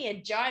care. Give me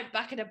a giant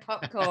bucket of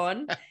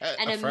popcorn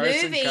and a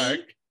movie Coke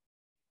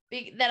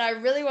that I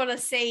really want to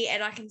see,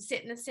 and I can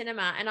sit in the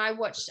cinema. And I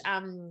watched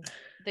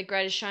The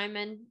Greatest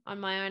Showman on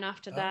my own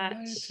after that.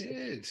 I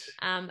did.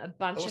 A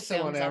bunch also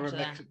of films on our after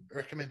that.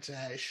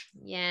 recommendation.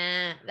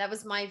 Yeah, that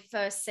was my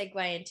first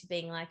segue into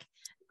being like,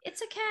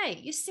 it's okay.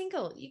 You're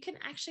single. You can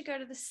actually go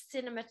to the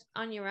cinema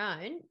on your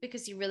own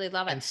because you really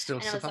love it. And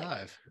still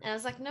survive. I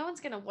was like, no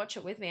one's going to watch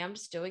it with me. I'm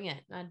just doing it.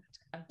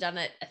 I've done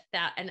it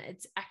and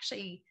it's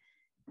actually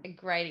a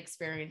great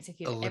experience.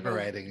 If you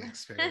liberating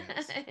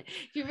experience.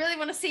 If you really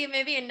want to see a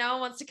movie and no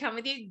one wants to come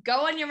with you,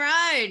 go on your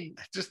own.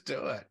 Just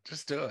do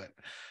it.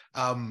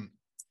 I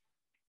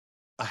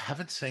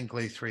haven't seen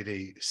Glee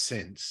 3D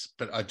since,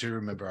 but I do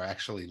remember I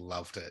actually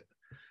loved it.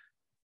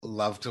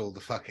 Loved all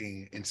the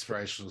fucking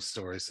inspirational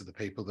stories of the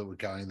people that were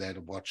going there to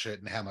watch it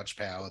and how much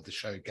power the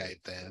show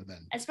gave them.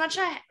 And as much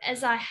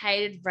as I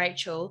hated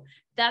Rachel,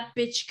 that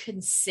bitch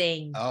can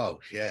sing. Oh,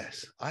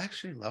 yes. I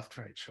actually loved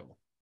Rachel.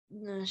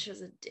 No, she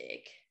was a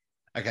dick.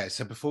 Okay,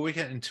 so before we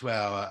get into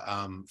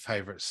our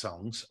favorite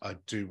songs, I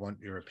do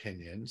want your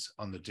opinions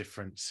on the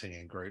different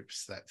singing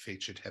groups that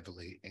featured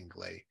heavily in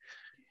Glee.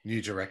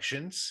 New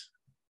Directions,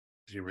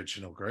 the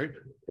original group.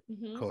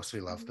 Of course, we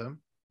love them.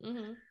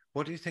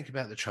 What do you think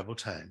about the Trouble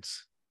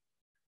Tones,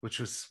 which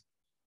was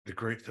the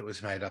group that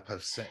was made up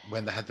of,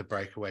 when they had the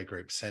breakaway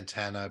group,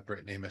 Santana,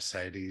 Brittany,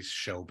 Mercedes,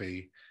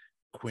 Shelby,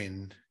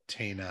 Quinn,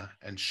 Tina,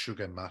 and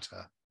Sugar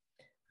Mutter?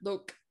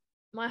 Look,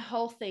 my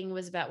whole thing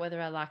was about whether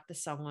I liked the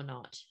song or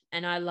not,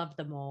 and I loved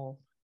them all.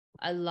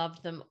 I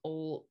loved them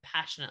all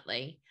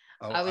passionately.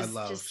 I was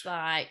just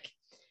like,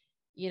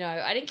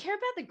 I didn't care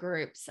about the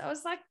groups. I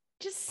was like,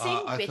 just sing,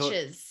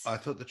 bitches. I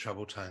thought the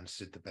Trouble Tones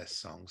did the best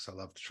songs. I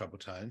loved the Trouble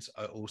Tones.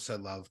 I also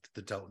loved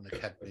the Dalton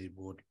Academy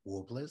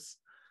Warblers,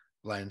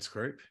 Blaine's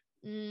group.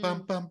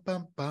 Bum, bum,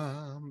 bum,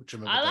 bum. Do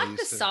you remember I they like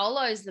the used to...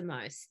 solos the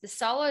most. The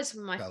solos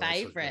were my Solos were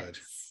good.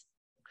 favorites.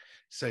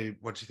 So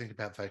what do you think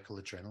about Vocal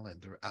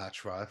Adrenaline, the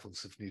arch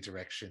rivals of New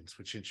Directions,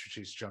 which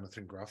introduced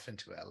Jonathan Groff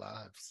into our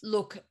lives?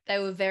 Look, they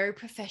were very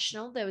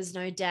professional. There was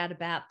no doubt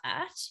about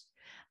that.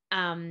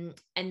 And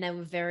they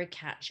were very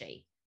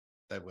catchy.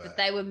 They were. But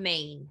they were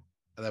mean.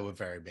 They were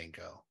very mean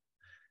girl.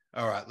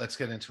 All right, let's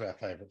get into our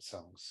favorite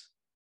songs.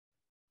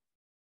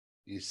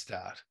 You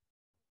start.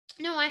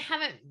 No, I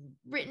haven't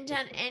written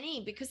down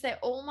any because they're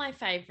all my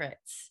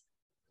favorites.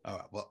 All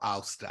right, well,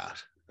 I'll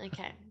start.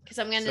 Okay, because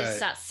I'm going to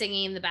start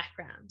singing in the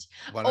background.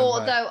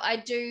 Although I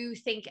do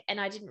think, and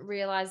I didn't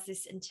realize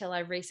this until I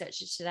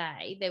researched it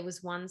today, there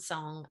was one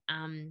song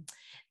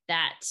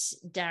that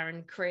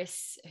Darren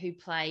Criss, who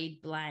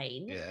played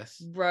Blaine,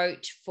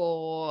 wrote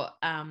for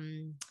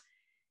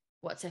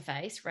what's her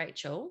face,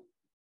 Rachel.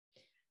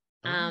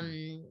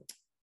 And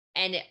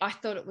I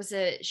thought it was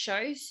a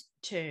show's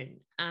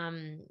tune.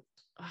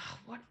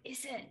 What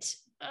is it?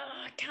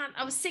 I can't.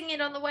 I was singing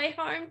it on the way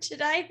home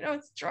today when I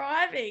was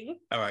driving.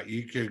 All right,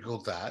 you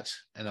Googled that,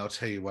 and I'll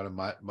tell you one of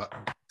my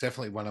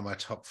definitely one of my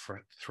top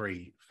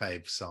 3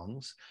 fave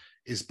songs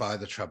is by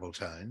the Trouble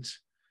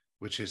Tones,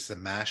 which is the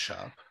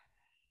mashup,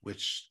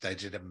 which they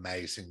did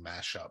amazing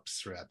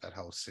mashups throughout that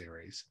whole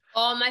series.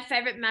 Oh, my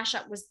favorite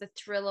mashup was the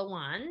Thriller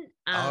one.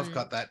 I've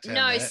got that down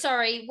there.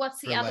 Sorry.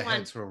 What's the Thriller other one?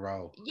 Heads Will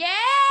Roll.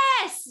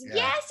 Yes.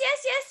 Yeah.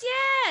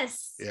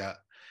 Yes. Yeah.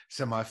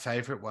 So my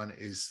favorite one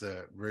is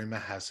the Rumor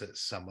Has It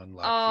Someone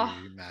Like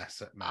You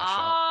mashup.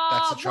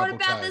 That's a Trouble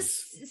What about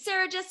Tones. the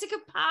Sarah Jessica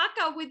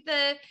Parker with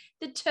the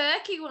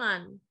turkey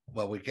one?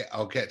 Well,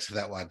 I'll get to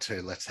that one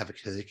too. Let's have a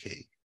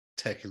turkey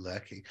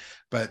lurkey.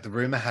 But the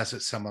Rumor Has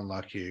It Someone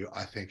Like You,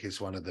 I think, is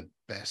one of the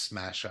best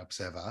mashups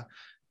ever.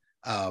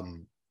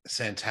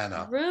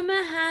 Santana.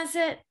 Rumor has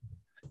it.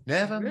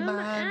 Never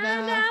mind,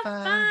 I'll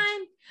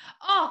find.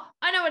 Oh,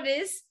 I know what it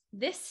is.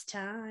 This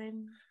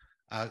time.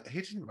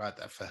 He didn't write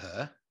that for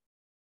her.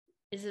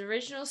 Is an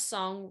original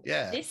song.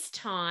 Yeah. This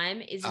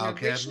time is an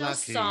original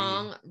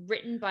song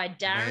written by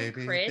Darren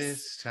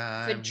Criss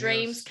for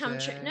Dreams Come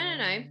True.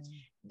 No.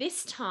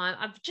 This time,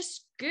 I've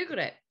just Googled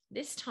it.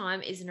 This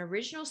time is an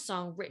original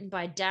song written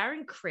by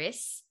Darren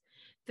Criss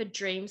for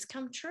Dreams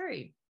Come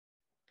True.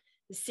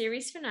 The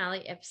series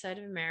finale episode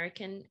of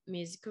American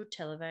musical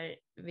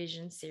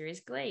television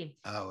series Glee.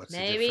 Oh, it's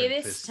maybe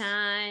this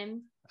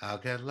time I'll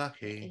get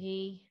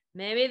lucky.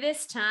 Maybe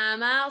this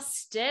time I'll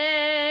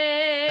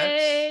stay.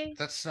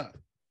 That's not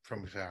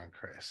from Darren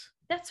Criss.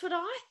 That's what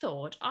I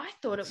thought. I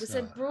thought it was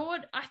a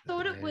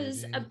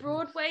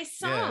Broadway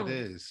song. Yeah, it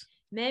is.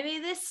 Maybe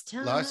this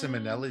time. Liza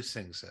Minnelli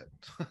sings it.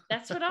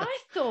 That's what I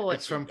thought.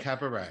 It's from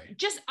Cabaret.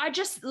 I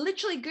just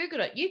literally Googled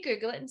it. You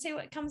Google it and see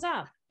what comes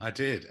up. I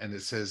did, and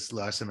it says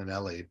Liza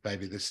Minnelli,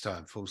 Baby This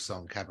Time, full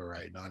song,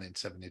 Cabaret,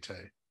 1972.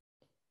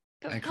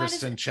 And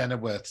Kristen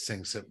Chenoweth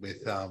sings it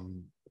with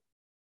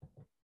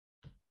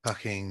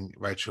fucking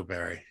Rachel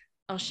Berry.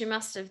 Oh, they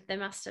must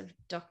have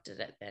doctored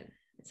it then.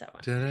 Is that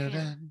one?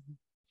 Yeah.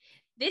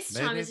 This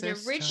time is an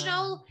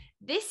original.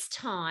 This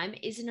time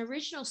is an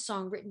original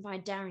song written by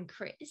Darren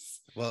Criss.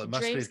 Well, it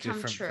must be a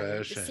different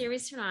version. The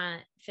series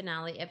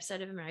finale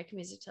episode of American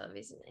Music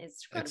Television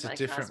is it's a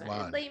different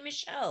one. Lee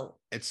Michelle.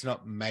 It's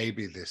not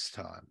Maybe This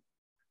Time.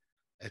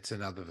 It's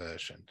another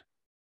version.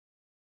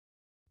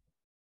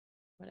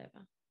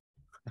 Whatever.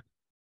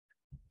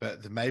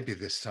 But the Maybe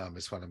This Time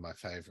is one of my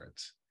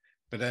favorites.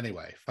 But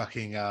anyway,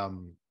 fucking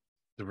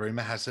the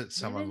Rumor Has It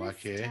Someone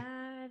Like You.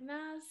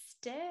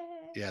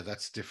 Yeah,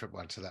 that's a different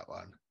one to that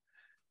one.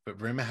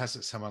 But Rumor Has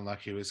It Someone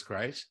Like You is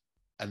great.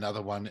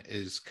 Another one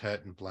is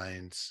Kurt and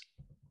Blaine's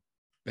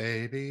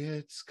Baby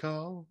It's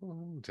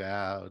Cold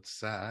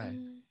Outside.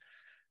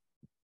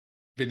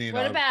 Vinny and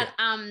what I about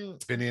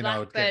Vinny and I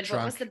would get drunk.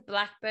 What was the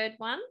Blackbird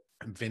one?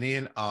 Vinny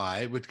and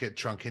I would get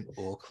drunk in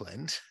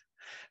Auckland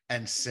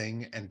and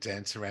sing and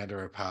dance around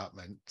her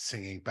apartment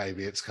singing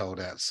Baby It's Cold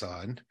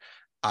Outside.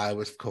 I,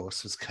 of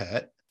course, was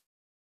Kurt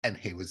and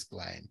he was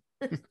Blaine.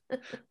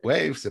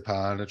 Waves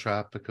upon a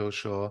tropical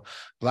shore.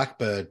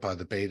 Blackbird by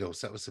the Beatles.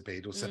 That was the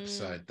Beatles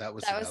episode. That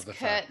was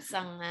Kurt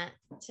sung that.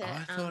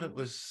 I thought it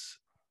was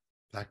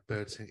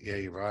Blackbird. Yeah,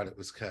 you're right. It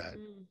was Kurt.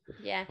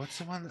 Yeah. What's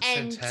the one that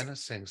Santana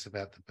sings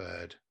about the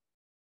bird?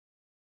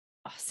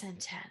 Oh,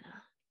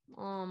 Santana.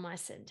 Oh, my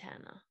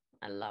Santana.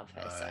 I love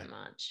her so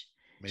much.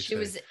 She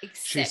was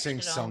exceptional. She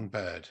sings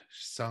Songbird.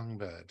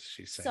 Songbird.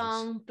 She sings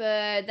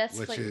Songbird. That's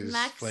which is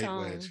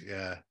Fleetwood. Song.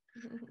 Yeah.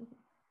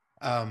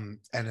 And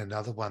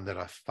another one that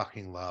I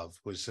fucking love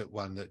was that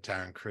one that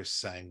Darren Criss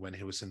sang when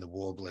he was in the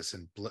Warblers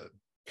and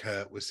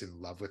Kurt was in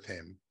love with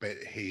him, but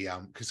he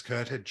because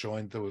Kurt had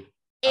joined the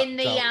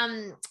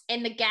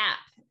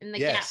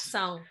Gap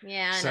song.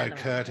 Yeah. So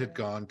Kurt had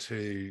gone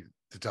to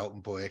the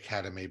Dalton Boy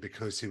Academy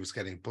because he was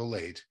getting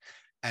bullied,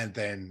 And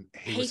then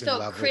he was in thought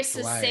love Chris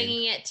with was Blaine.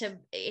 singing it to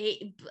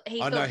he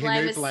Oh, thought no, he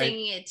Blaine knew was Blaine.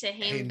 singing it to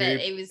him, but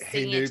he was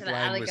singing it to the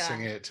Blaine other was guy.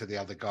 singing it to the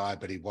other guy,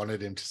 but he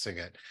wanted him to sing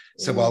it.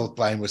 So while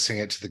Blaine was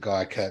singing it to the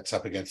guy, Kurt's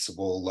up against the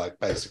wall, like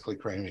basically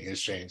creaming his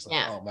jeans.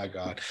 Like, oh my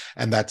God.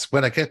 And that's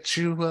When I Get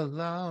You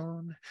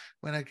Alone,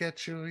 When I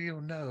Get You,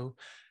 You'll Know,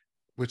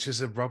 which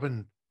is a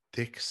Robin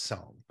Thicke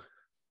song,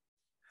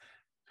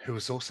 who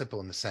was also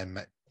born the same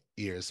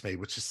year as me,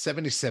 which is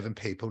 77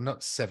 people,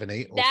 not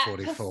 70 or that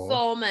 44.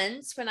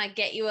 performance, When I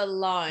Get You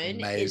Alone,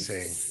 Amazing.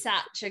 is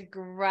such a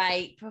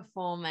great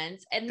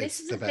performance. And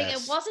this is the thing,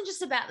 it wasn't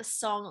just about the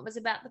song, it was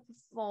about the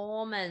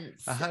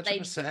performance 100%. that they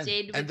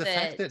did with and the it.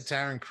 fact that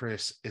Darren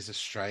Criss is a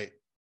straight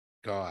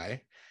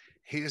guy,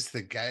 he is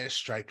the gayest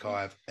straight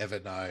guy I've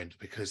ever known,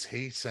 because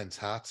he sends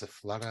hearts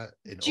aflutter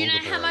in all the boys. Do you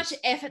know how much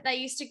effort they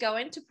used to go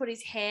in to put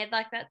his hair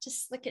like that, to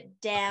slick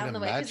it down the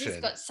way, because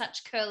he's got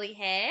such curly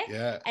hair.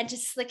 Yeah. And to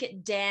slick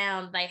it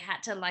down, they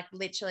had to like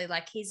literally,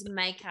 like his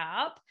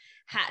makeup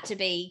had to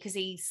be, because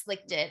he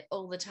slicked it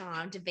all the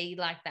time to be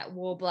like that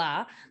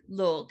warbler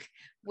look,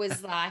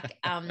 was like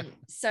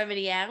so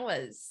many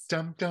hours.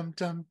 Dum dum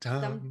dum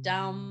dum Dum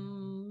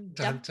dum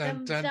dum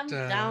dum dum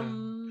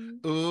dum.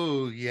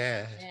 Oh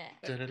yeah.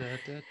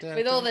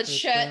 With all the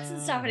shirts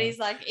and stuff, and he's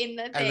like in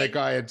the thing, and the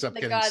guy ends up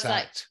getting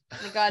sacked.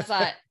 The guy's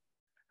like,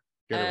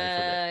 get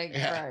away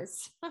from it.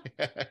 Gross.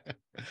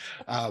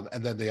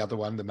 And then the other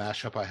one, the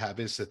mashup I have,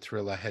 is the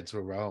Thriller Heads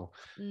Will Roll.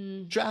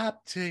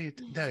 Drop to you,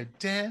 no,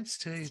 dance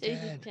to you,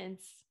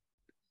 dance.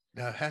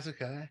 No, how's it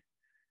go?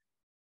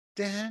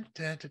 Dan,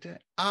 dan, dan, dan.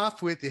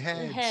 Off with your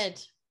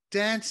heads.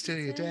 Dance to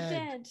your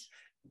dad.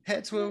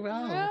 Heads will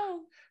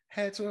roll.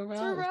 Heads will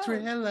roll.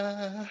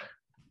 Thriller.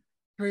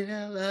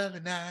 Thriller the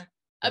night.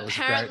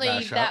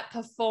 Apparently that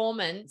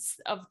performance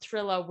of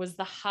Thriller was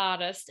the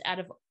hardest out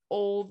of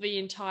all the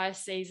entire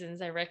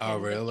seasons, I reckon. Oh,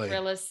 really?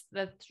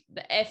 The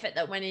effort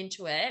that went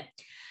into it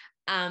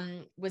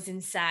was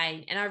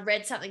insane. And I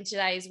read something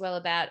today as well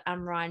about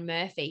Ryan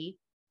Murphy.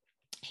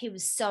 He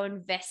was so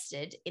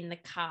invested in the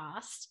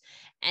cast,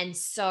 and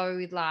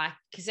so like,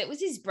 because it was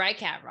his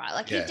breakout, right?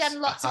 Like, he'd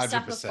done lots 100%. Of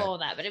stuff before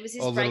that, but it was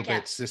his breakout. Little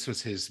bits. This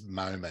was his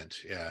moment,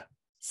 yeah.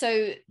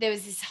 So there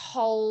was this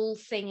whole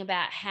thing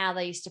about how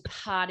they used to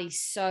party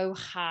so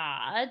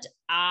hard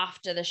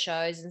after the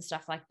shows and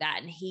stuff like that,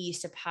 and he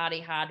used to party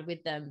hard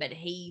with them, but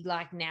he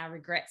like now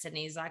regrets it, and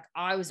he's like,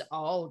 I was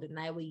old and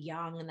they were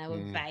young and they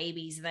were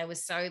babies, and they were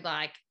so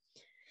like,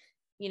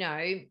 you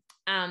know,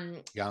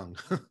 young.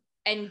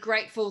 and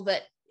grateful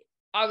that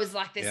I was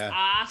like this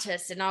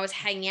artist and I was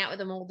hanging out with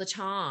them all the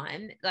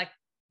time. Like,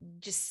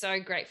 just so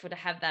grateful to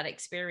have that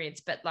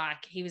experience. But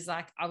like, he was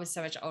like, I was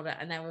so much older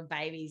and they were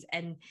babies.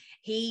 And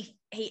he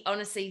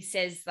honestly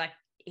says, like,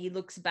 he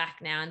looks back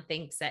now and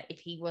thinks that if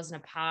he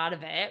wasn't a part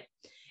of it,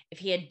 if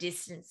he had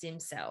distanced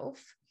himself,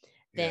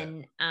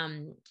 then,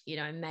 you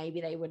know,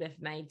 maybe they would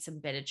have made some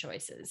better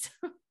choices.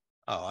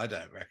 Oh, I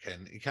don't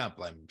reckon. You can't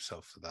blame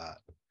himself for that.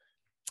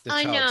 The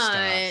child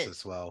stars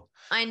as well.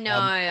 I know.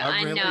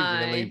 I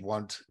really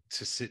want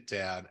to sit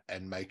down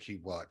and make you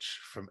watch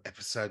from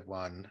episode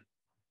 1.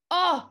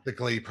 Oh, the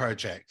Glee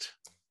project.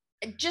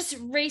 Just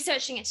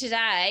researching it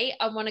today,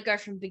 I want to go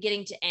from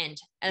beginning to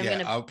end, and I'm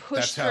going to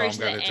push through to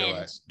the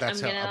end.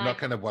 I'm not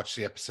going to watch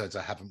the episodes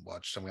I haven't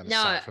watched. I'm going to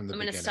start from the beginning.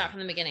 I'm going to start from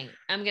the beginning.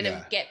 I'm going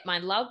to get my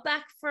love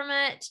back from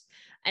it.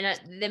 And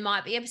there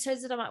might be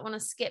episodes that I might want to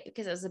skip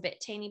because it was a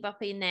bit teeny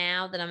boppy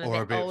now that I'm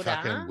a bit older.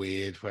 Fucking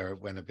weird where it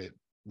went a bit,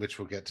 which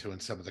we'll get to in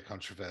some of the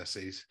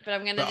controversies. But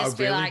I'm going to just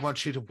be like, I really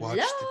want you to watch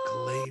the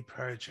Glee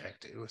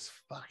project. It was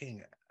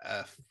fucking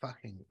a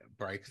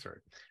breakthrough.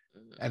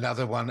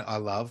 Another one I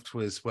loved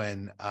was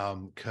when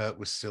Kurt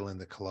was still in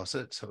the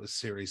closet. So it was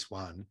series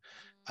 1.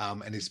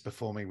 And he's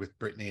performing with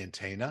Brittany and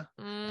Tina.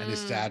 And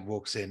his dad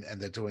walks in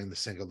and they're doing the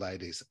single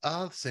ladies.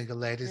 Oh, the single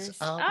ladies.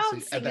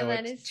 Single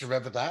ladies. Do you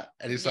remember that?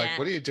 And he's like,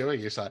 what are you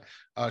doing? He's like,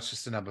 oh, it's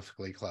just a number for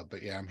Glee Club.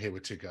 But yeah, I'm here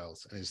with 2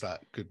 girls. And he's like,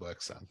 good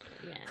work, son.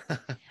 Yeah.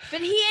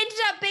 But he ended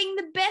up being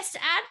the best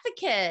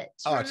advocate.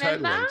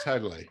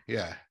 Totally.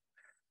 Yeah.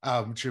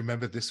 Do you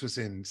remember this was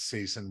in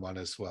season 1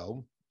 as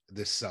well?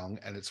 This song,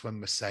 and it's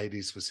when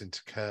Mercedes was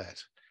into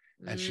Kurt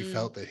and she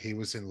felt that he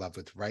was in love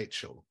with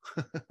Rachel,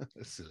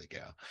 a silly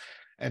girl,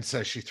 and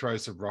so she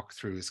throws a rock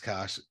through his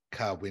car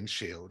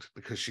windshield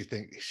because she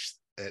thinks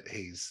that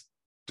he's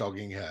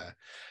dogging her.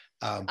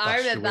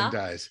 Bust your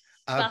windows.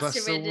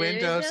 Bust the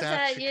windows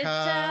out your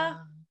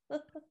car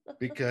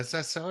because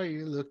I saw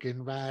you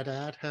looking right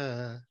at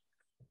her.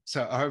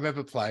 So I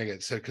remember playing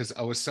it because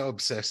I was so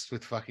obsessed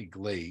with fucking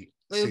Glee.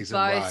 We were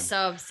both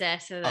so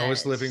obsessed with it. I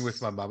was living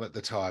with my mum at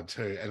the time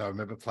too, and I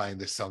remember playing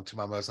this song to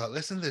mum. I was like,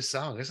 listen to this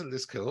song, isn't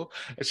this cool?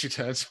 And she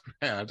turns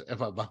around and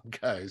my mum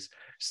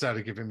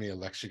started giving me a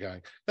lecture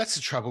going, that's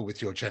the trouble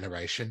with your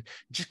generation.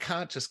 You just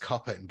can't just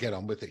cop it and get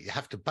on with it. You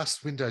have to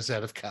bust windows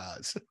out of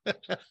cars. I'm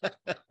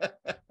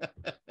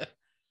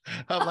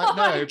like,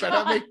 no, but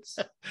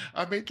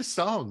I mean the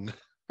song.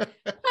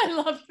 I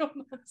love your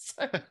mum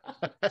so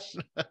much.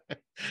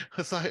 I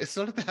was like, it's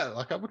not about,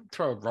 like, I wouldn't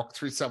throw a rock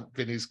through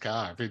Vinny's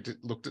car if he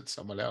looked at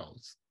someone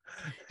else.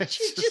 It's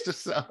She just a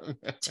song.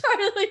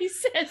 totally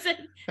says it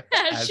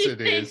as she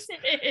thinks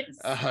it is.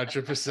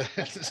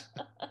 100%.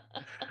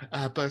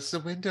 Bust the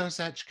windows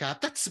out your car.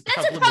 That's the That's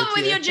problem, a problem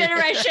with you. your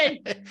generation.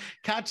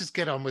 Can't just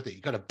get on with it.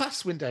 You got to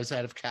bust windows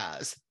out of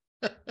cars.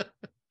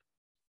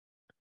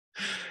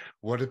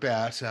 What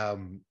about do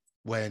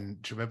you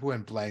remember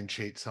when Blaine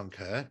cheats on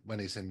Kurt when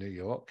he's in New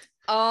York?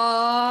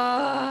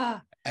 Oh,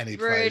 And he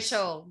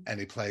brutal.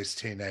 plays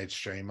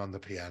Teenage Dream on the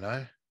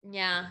piano.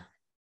 Yeah.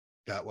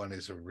 That one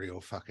is a real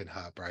fucking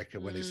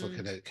heartbreaker when he's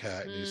looking at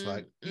Kurt and he's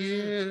like,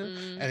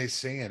 and he's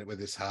singing it with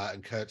his heart,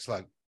 and Kurt's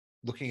like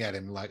looking at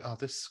him like, oh,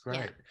 this is great.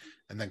 Yeah.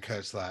 And then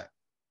Kurt's like,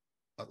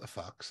 what the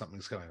fuck?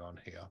 Something's going on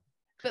here.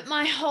 But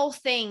my whole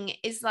thing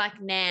is like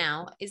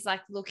now is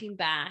like looking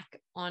back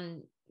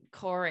on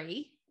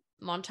Corey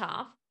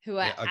Monteith, who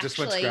I just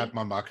went to grab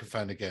my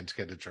microphone again to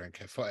get a drink,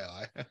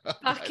 FYI.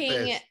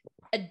 Fucking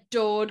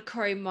adored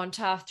Corey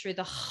Monteith through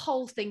the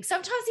whole thing.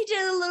 Sometimes he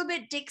did a little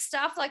bit dick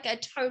stuff. Like I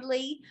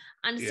totally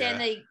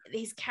understand that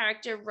his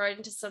character wrote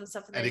into some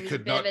stuff, and he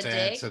could not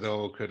dance at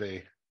all, could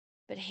he?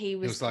 But he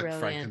was like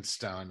brilliant.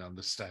 Frankenstein on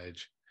the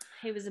stage.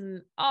 He was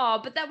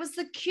but that was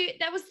the cute.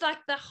 That was like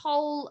the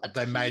whole appeal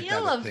they made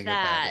that a thing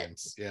about him.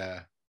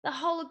 Yeah. The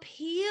whole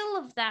appeal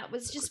of that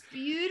was just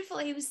beautiful.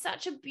 He was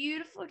such a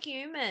beautiful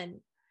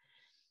human.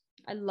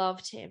 I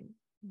loved him.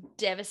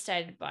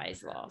 Devastated by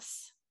his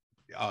loss.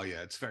 Oh,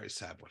 yeah. It's very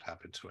sad what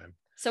happened to him.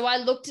 So I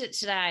looked at it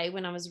today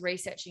when I was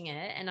researching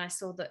it, and I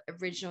saw the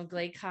original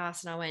Glee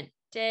cast, and I went,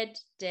 dead,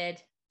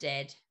 dead,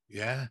 dead.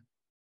 Yeah.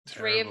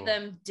 Three of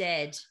them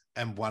dead.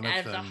 And one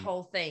of them. The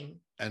whole thing.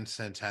 And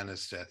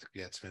Santana's death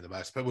gets me the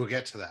most. But we'll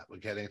get to that. We're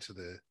getting to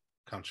the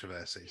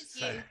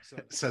controversies.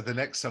 So the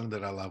next song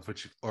that I love,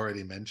 which you've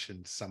already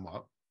mentioned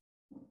somewhat,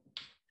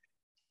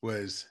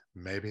 was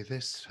Maybe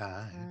This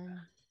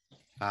Time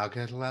I'll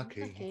Get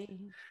Lucky.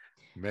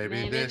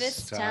 Maybe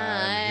this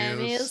time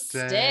he'll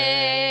stay.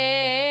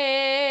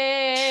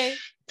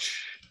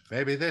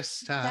 Maybe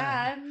this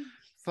time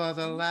for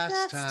the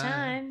last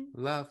time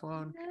love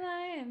won't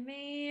fly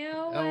me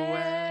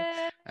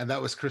away. And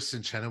that was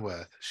Kristen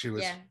Chenoweth. She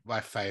was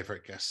my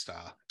favorite guest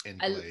star in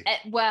Glee.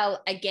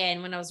 Well,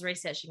 again, when I was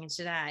researching it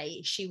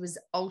today, she was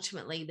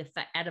ultimately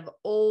out of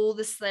all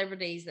the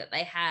celebrities that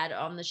they had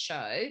on the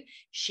show,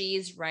 she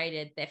is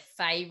rated their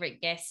favorite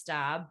guest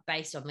star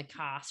based on the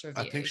cast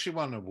review. I think she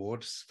won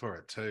awards for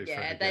it too.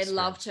 Yeah, they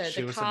loved her.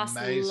 The cast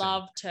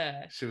loved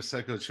her. She was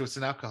so good. She was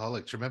an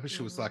alcoholic. Do you remember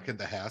she was like in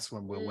the house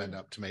when Will went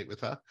up to meet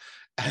with her?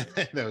 And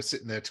they were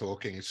sitting there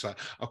talking. And she's like,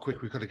 oh,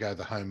 quick, we've got to go.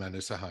 The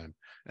homeowners are home.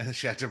 And then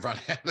she had to run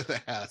out of the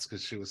house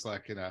because she was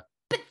like,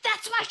 But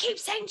that's why I keep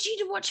saying to you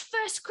to watch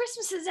First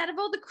Christmases. Out of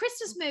all the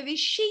Christmas movies,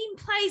 she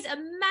plays a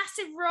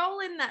massive role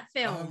in that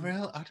film. Oh,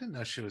 really? I didn't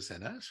know she was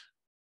in it.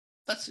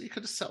 You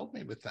could have sold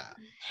me with that.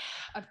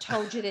 I've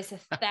told you this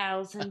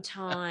 1,000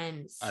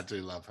 times. I do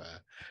love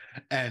her.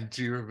 And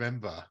do you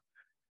remember?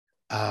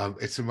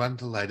 It's in one of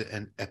the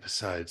later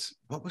episodes.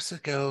 What was the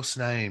girl's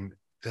name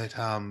that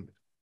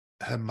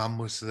her mum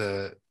was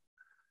the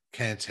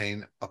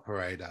canteen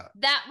operator?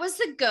 That was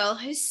the girl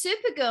who's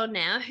Supergirl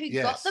now, who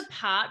got the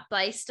part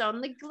based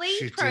on the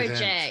Glee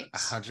project.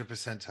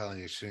 100% telling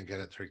you she didn't get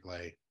it through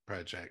Glee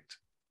project.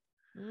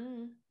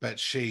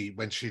 But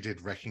when she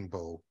did Wrecking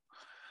Ball,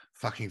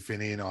 fucking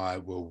Finny and I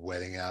were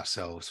wetting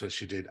ourselves when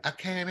she did I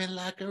came in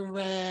like a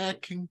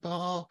wrecking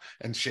ball,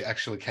 and she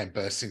actually came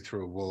bursting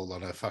through a wall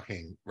on a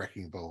fucking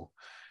wrecking ball.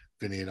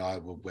 Vinny and I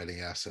were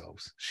wetting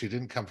ourselves. She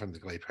didn't come from the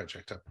Glee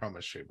project, I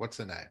promise you. What's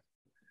her name?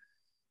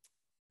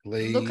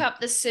 Glee. Look up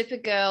the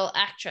Supergirl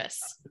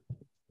actress.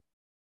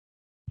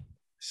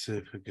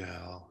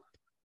 Supergirl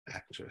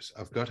actress.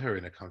 I've got her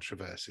in a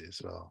controversy as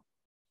well.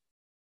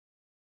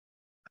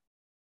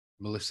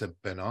 Melissa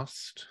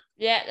Benoist.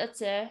 Yeah, that's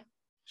her.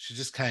 She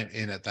just came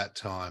in at that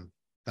time.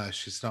 No,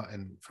 she's not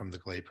in from the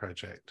Glee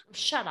project.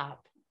 Shut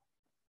up.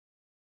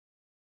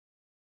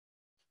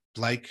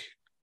 Blake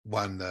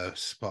won the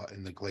spot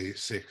in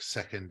the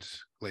second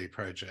Glee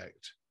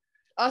project.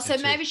 Oh, so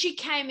maybe she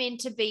came in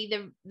to be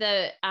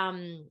the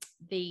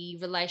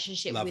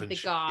relationship with the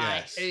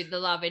guy who the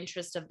love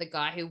interest of the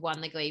guy who won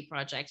the Glee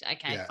project.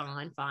 Okay,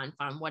 fine,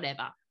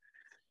 whatever.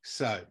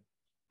 So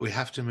we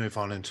have to move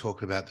on and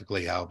talk about the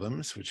Glee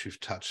albums, which we've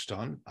touched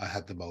on. I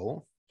had them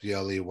all. The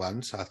earlier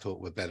ones I thought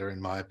were better in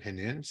my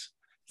opinions.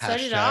 So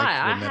did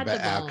I. Remember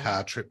our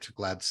car trip to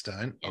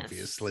Gladstone? Yes.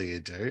 Obviously you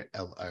do.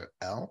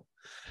 LOL.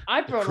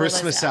 I brought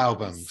Christmas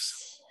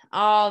albums.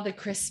 Oh, the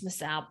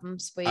Christmas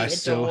albums. I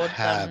still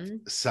have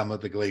some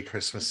of the Glee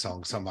Christmas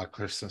songs on my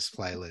Christmas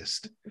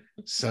playlist.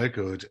 So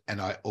good.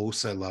 And I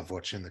also love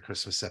watching the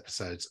Christmas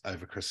episodes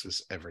over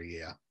Christmas every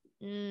year.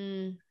 Do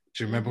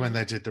you remember when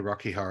they did the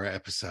Rocky Horror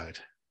episode?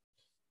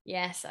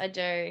 Yes, I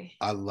do.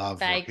 I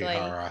love Rocky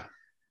Horror.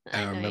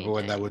 And I remember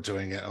when they were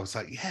doing it, I was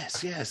like,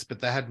 yes.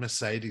 But they had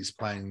Mercedes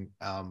playing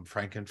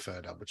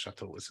Frankenfurter, which I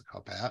thought was a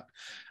cop-out.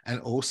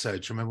 And also, do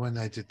you remember when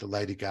they did the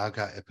Lady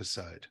Gaga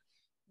episode?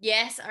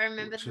 Yes, I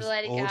remember the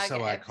Lady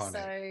Gaga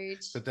episode.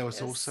 But there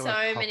was also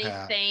so many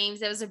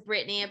themes. There was a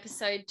Britney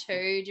episode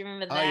too. Do you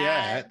remember that? Oh,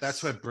 yeah.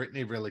 That's where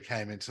Britney really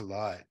came into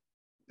light.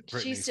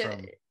 Britney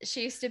from...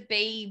 She used to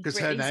be Because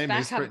her Britney's name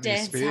is backup Britney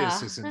dancer.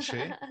 Spears, isn't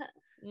she?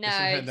 No. Isn't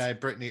her name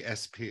Britney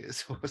S.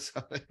 Spears or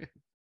something?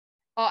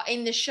 Oh,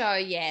 in the show,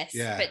 yes.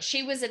 Yeah. But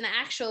she was an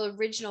actual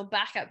original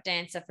backup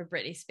dancer for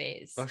Britney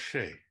Spears. Was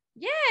she?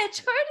 Yeah,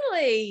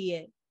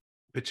 totally.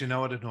 But you know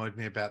what annoyed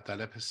me about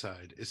that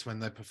episode is when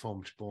they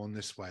performed Born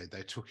This Way,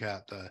 they took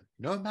out the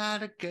no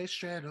matter gay,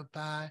 straight or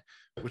bi,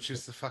 which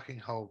is the fucking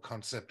whole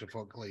concept of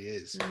what Glee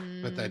is.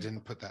 But they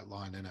didn't put that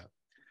line in it.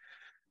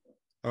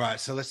 All right,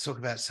 so let's talk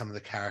about some of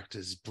the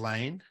characters.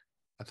 Blaine,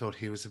 I thought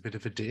he was a bit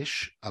of a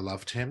dish. I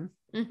loved him.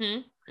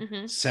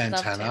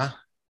 Santana,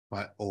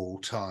 my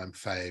all-time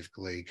fave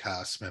Glee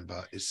cast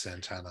member is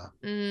Santana.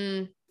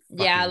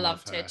 Yeah, I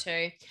loved her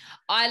too.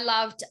 I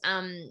loved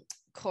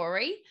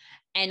Corey,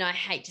 and I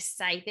hate to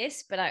say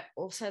this, but I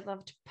also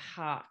loved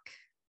Park.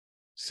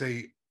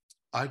 See,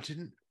 I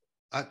didn't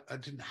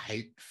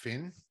hate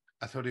Finn.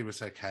 I thought he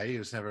was okay. He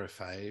was never a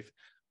fave.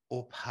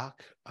 Or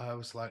Puck, I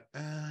was like,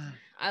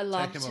 I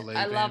love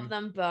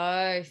them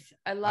both.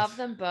 I love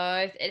them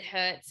both. It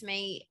hurts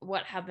me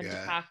what happened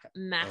to Puck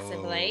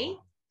massively.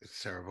 Oh,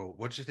 it's terrible.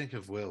 What do you think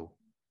of Will?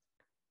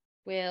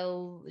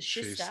 Will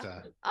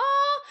Schuster.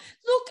 Oh,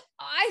 look,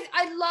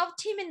 I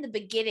loved him in the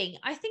beginning.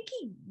 I think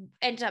he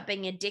ended up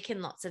being a dick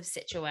in lots of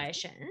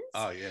situations.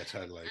 Oh yeah,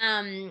 totally.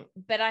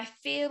 But I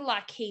feel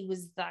like he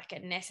was like a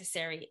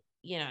necessary,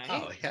 you know.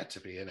 Oh, he had to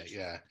be in it,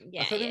 yeah.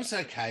 I thought it was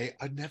okay.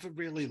 I never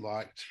really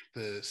liked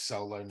the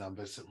solo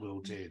numbers that Will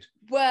did.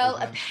 Well,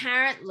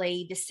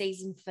 apparently the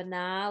season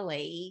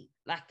finale,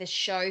 like the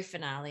show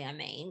finale, I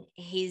mean,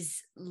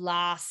 his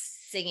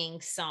last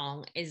singing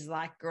song is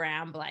like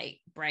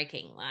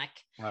groundbreaking. Like,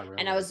 really?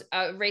 And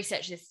I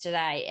researched this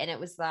today, and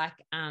it was like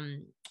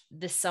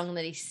the song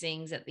that he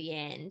sings at the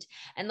end.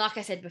 And like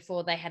I said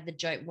before, they had the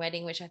joke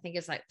wedding, which I think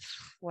is like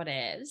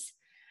whatevs.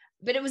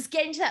 But it was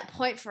getting to that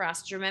point for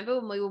us. Do you remember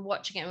when we were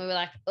watching it and we were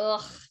like,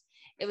 ugh,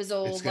 it was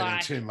all it's getting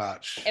too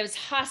much. It was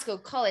high school,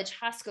 college.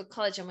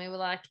 And we were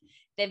like,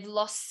 they've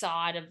lost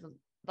sight of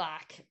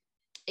like,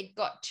 it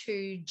got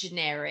too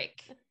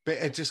generic. But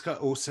it just got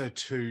also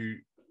too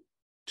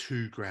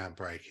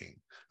groundbreaking.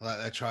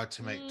 Like they tried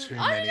to make too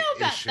many I don't know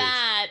about issues.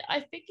 that. I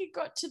think it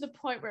got to the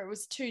point where it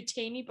was too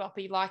teeny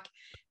boppy. Like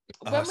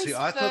I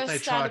thought they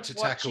tried to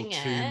tackle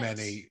too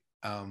many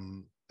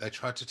they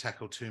tried to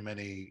tackle too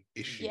many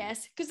issues.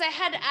 Yes, because they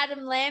had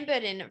Adam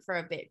Lambert in it for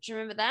a bit. Do you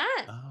remember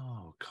that?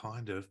 Oh,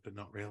 kind of, but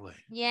not really.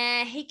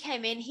 Yeah, he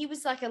came in. He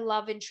was like a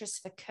love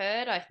interest for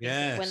Kurt, I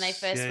think, when they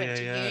first went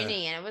to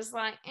uni. And it was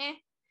like,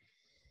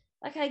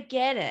 like I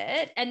get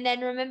it. And then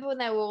remember when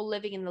they were all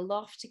living in the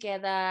loft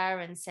together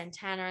and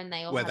Santana and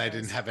they all where they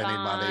didn't have any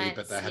money,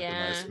 but they had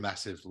the most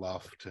massive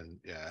loft. And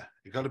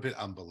it got a bit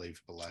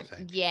unbelievable, I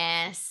think.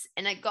 Yes.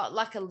 And it got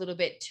like a little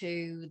bit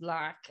too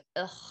like,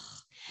 ugh.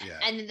 Yeah.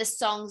 And then the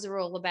songs are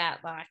all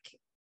about like,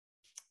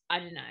 I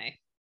don't know,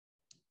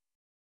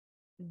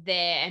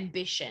 their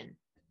ambition.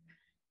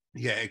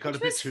 Yeah, it got a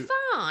bit too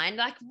fine.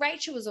 Like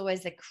Rachel was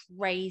always the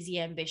crazy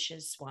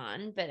ambitious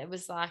one, but it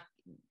was like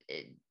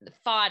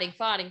fighting.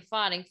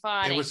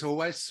 It was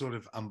always sort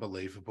of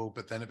unbelievable,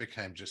 but then it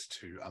became just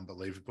too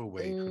unbelievable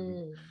where you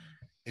couldn't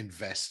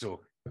invest or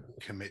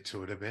commit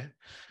to it a bit.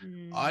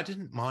 I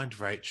didn't mind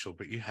Rachel,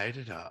 but you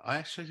hated her. I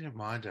actually didn't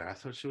mind her. I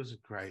thought she was a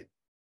great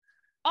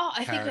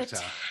I think her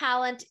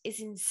talent is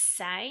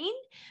insane.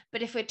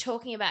 But if we're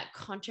talking about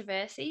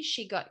controversy,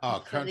 she got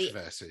completely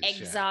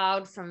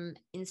exiled from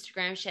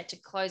Instagram. She had to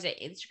close her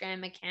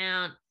Instagram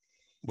account.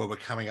 Well, we're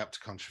coming up to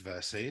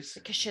controversies.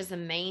 Because she's a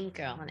mean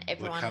girl and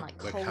everyone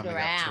called her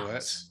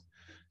out.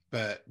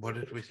 But what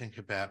did we think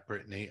about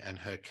Brittany and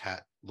her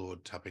cat,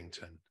 Lord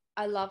Tubbington?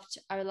 I love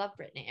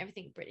Brittany.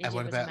 Everything Brittany did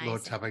was amazing. And what about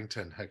Lord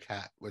Tubbington, her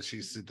cat? Was she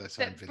did those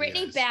videos?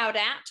 Brittany bowed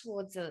out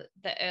towards the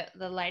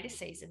later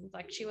seasons.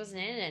 Like she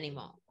wasn't in it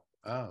anymore.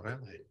 Oh,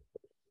 really?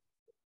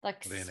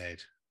 Like what do you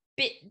need?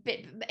 Bit,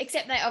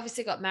 except they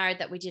obviously got married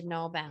that we didn't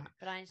know about.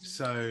 But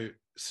So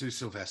Sue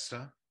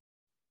Sylvester.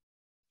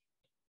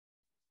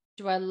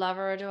 Do I love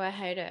her or do I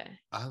hate her?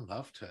 I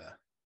loved her.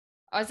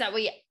 Oh, is that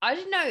what I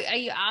didn't know. Are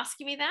you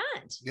asking me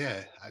that?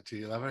 Yeah. Do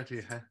you love her? Do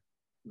you hate?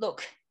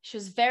 Look, she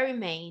was very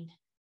mean.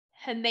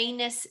 Her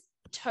meanness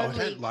totally.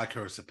 I don't like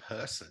her as a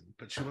person,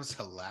 but she was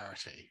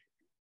hilarity.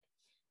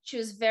 She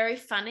was very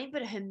funny,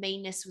 but her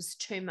meanness was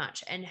too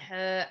much, and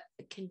her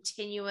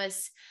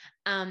continuous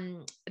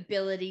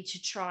ability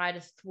to try to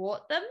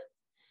thwart them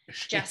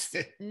just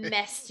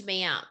messed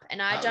me up.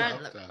 And I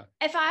don't.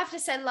 If I have to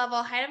say love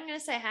or hate, I'm going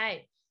to say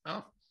hate.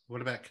 Oh,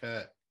 what about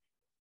Kurt?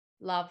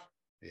 Love.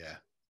 Yeah.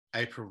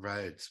 April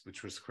Rhodes,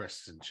 which was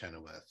Kristen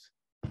Chenoweth.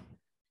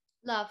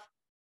 Love.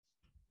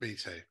 Me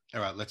too.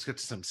 All right, let's get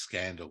to some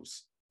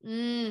scandals.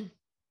 Okay,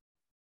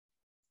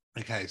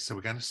 so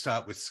we're going to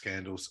start with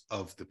scandals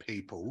of the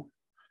people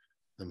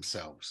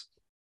themselves.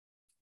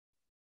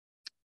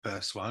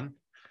 First one,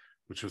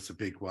 which was a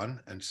big one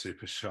and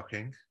super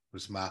shocking,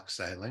 was Mark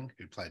Salling,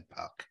 who played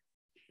Puck.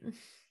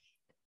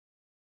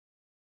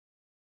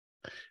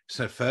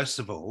 So first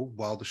of all,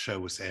 while the show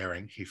was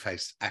airing, he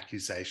faced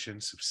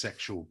accusations of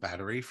sexual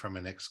battery from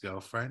an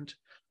ex-girlfriend.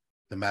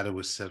 The matter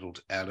was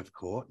settled out of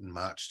court in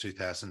March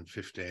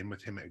 2015,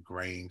 with him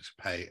agreeing to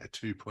pay a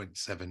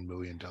 $2.7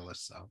 million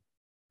sum.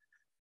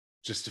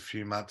 Just a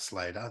few months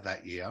later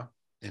that year,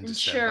 in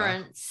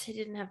Insurance. December, He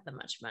didn't have that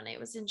much money. It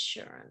was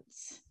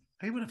insurance.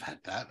 he would have had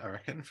that, I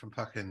reckon, from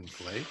fucking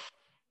Glee.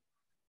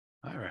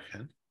 I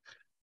reckon.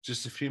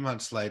 Just a few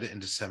months later, in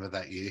December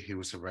that year, he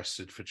was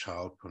arrested for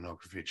child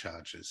pornography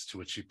charges, to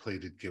which he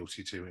pleaded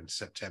guilty to in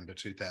September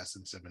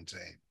 2017.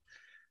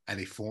 And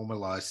he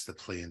formalised the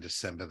plea in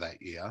December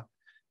that year.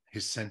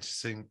 His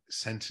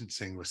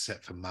sentencing was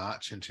set for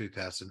March in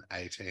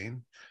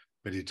 2018,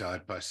 but he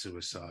died by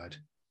suicide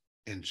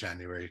in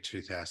January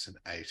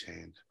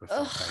 2018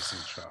 before facing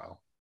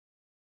trial.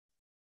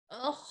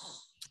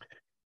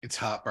 It's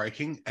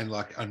heartbreaking, and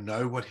like, I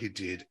know what he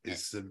did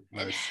is the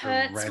most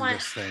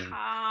horrendous thing.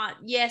 Heart.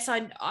 Yes,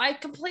 I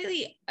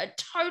completely,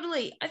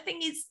 totally. I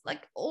think it's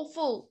like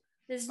awful.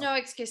 There's no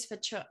excuse for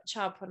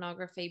child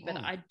pornography, but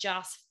I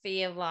just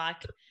feel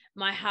like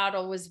my heart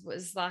always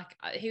was like,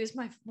 he was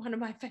one of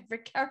my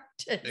favorite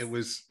characters. It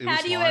was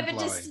how do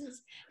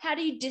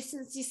you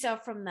distance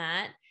yourself from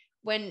that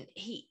when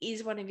he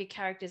is one of your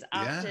characters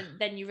after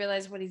then you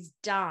realize what he's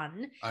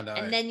done? I know.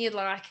 And then you're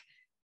like,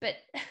 but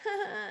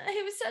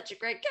he was such a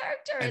great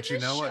character in the show.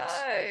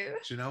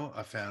 Do you know what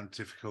I found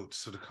difficult to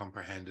sort of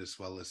comprehend as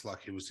well? Is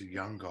like, he was a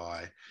young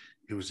guy.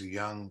 He was a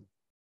young,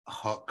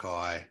 hot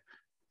guy,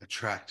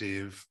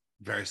 attractive,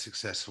 very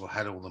successful,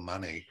 had all the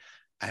money.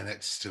 And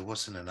it still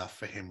wasn't enough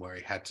for him, where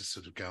he had to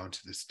sort of go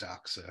into this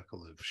dark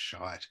circle of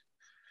shite.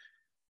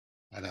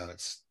 I know,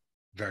 it's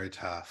very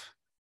tough.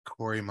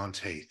 Corey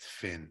Monteith,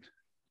 Finn,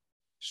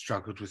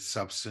 struggled with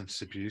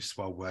substance abuse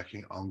while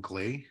working on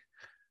Glee,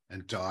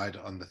 and died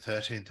on the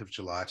 13th of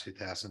July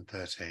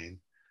 2013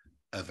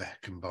 of a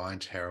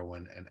combined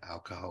heroin and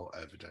alcohol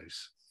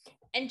overdose.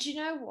 And you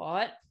know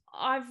what?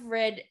 I've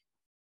read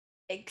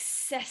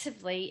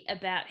excessively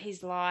about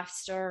his life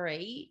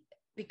story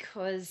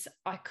because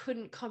I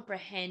couldn't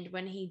comprehend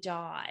when he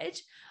died.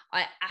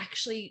 I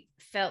actually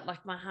felt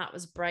like my heart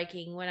was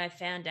breaking when I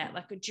found out.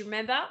 Like, do you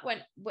remember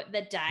when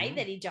the day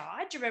that he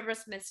died? Do you remember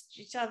us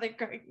messaging each other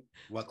going,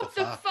 what the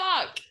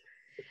fuck?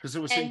 Because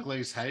it was in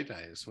Glee's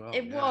heyday as well.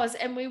 It was.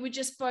 And we were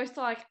just both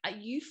like, are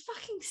you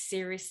fucking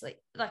seriously?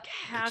 Like,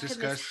 how can this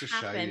happen? It just goes to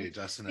show you,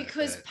 doesn't it?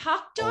 Because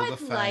Puck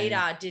died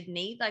later, didn't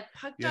he? Like,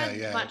 Puck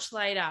died much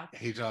later.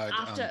 He died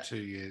after 2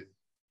 years.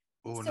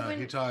 Oh, so no,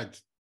 he died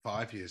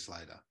 5 years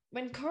later.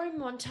 When Corey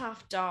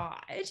Monteith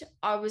died,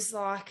 I was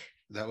like...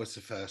 That was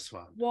the first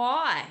one.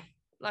 Why?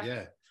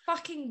 Like,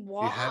 fucking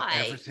why? You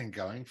had everything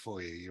going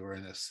for you. You were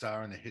a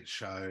star in a hit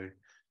show.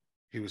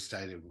 He was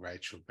dating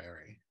Rachel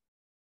Berry.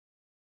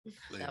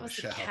 That was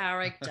the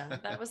character.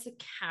 That was the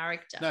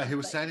character. No, he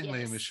was dating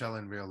Leah Michelle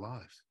in real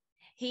life.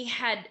 He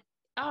had,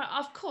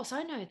 of course,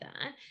 I know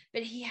that,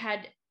 but he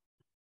had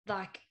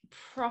like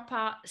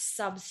proper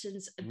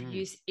substance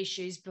abuse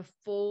issues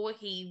before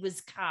he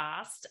was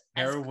cast.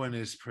 Heroin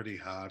is pretty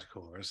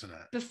hardcore, isn't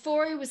it?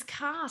 Before he was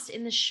cast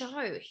in the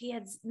show, he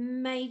had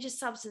major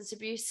substance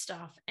abuse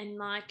stuff. And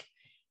like,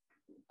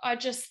 I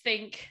just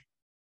think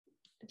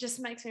it just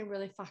makes me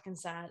really fucking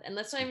sad. And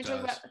let's not even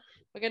talk about,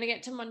 we're going to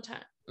get to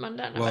Montana. I'm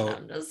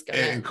just going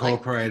to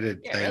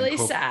incorporated. Get really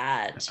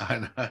sad.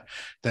 I know.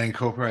 They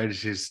incorporated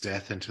his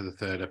death into the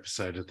third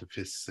episode of the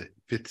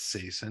fifth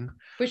season,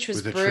 which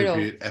was with brutal. A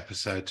tribute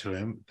episode to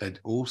him. They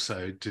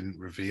also didn't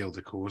reveal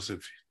the cause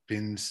of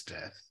Finn's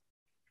death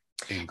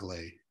in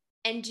Glee.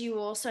 And you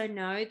also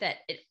know that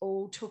it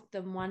all took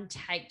them one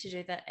take to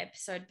do that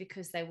episode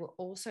because they were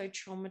also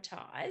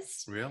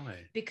traumatized.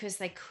 Really? Because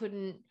they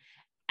couldn't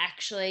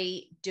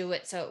actually do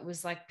it, so it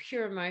was like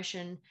pure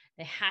emotion.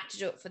 They had to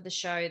do it for the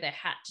show. They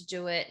had to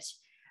do it,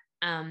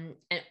 and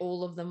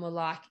all of them were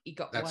like, "You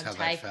got one take.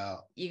 They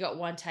felt. You got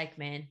one take,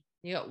 man.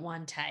 You got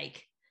one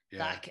take."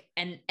 Yeah. Like,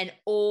 and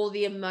all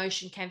the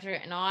emotion came through,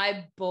 and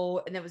I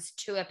bawled. And there was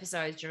 2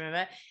 episodes. Do you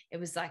remember? It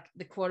was like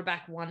the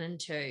quarterback 1 and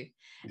 2,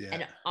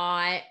 and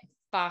I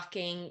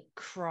fucking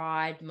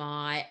cried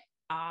my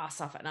ass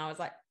off, and I was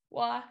like,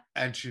 what?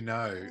 And you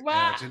know,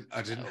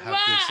 I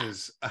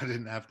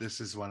didn't have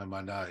this as one of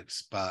my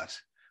notes, but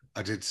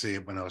I did see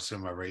it when I was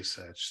doing my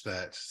research,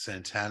 that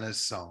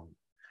Santana's song,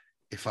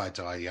 If I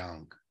Die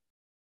Young,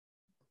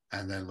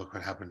 and then look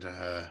what happened to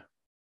her.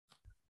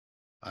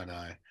 I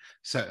know.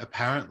 So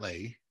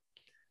apparently,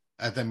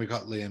 and then we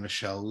got Leah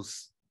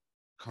Michelle's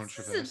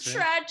controversy. This is a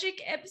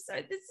tragic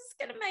episode. This is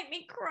going to make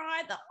me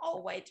cry the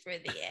whole way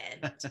through the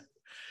end.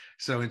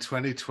 So in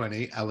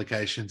 2020,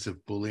 allegations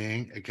of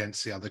bullying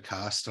against the other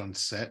cast on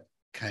set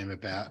came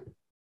about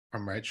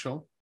from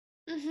Rachel.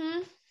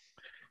 Mm-hmm.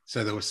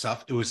 So there was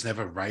stuff. It was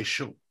never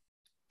racial,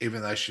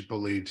 even though she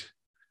bullied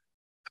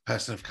a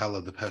person of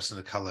color. The person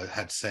of color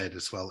had said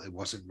as well it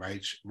wasn't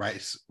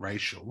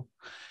racial.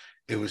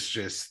 It was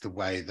just the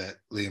way that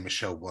Leah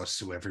Michelle was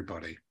to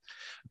everybody.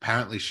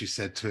 Apparently, she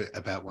said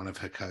about one of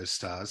her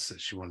co-stars that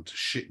she wanted to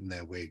shit in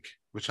their wig,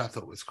 which I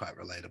thought was quite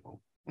relatable.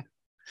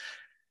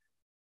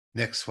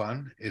 Next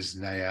one is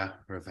Naya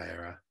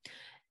Rivera.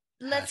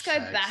 let's go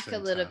Hashtag back a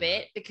little Santana.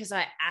 bit because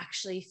I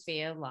actually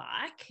feel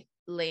like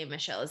Leah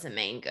Michelle is a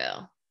mean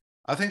girl.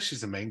 I think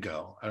she's a mean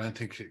girl. I don't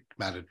think it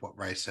mattered what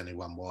race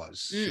anyone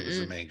was. She was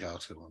a mean girl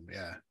to them.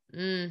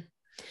 Yeah.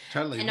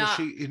 Totally. Well,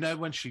 she,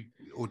 when she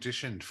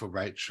auditioned for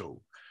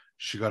Rachel,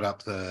 she got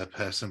up the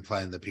person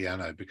playing the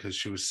piano because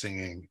she was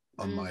singing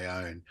On My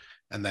Own,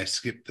 and they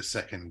skipped the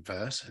second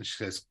verse. And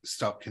she says,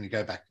 "Stop! Can you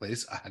go back,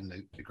 please? I hadn't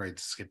agreed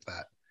to skip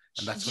that."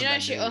 And that's Did you know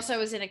she also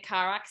was in a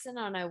car accident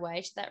on her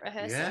way to that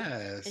rehearsal?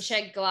 Yes. And she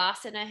had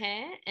glass in her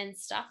hair and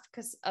stuff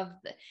because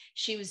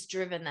she was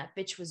driven. That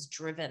bitch was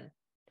driven.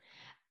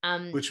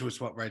 Which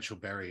was what Rachel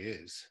Berry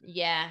is.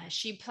 Yeah,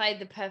 she played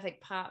the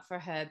perfect part for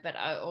her, but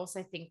I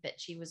also think that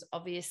she was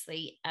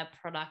obviously a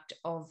product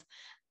of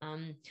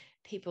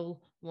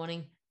people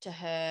wanting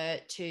her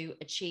to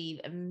achieve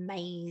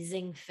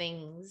amazing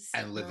things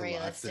and live a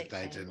life that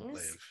they didn't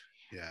live.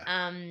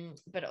 Yeah.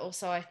 But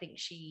also I think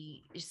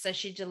she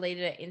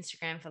deleted her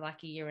Instagram for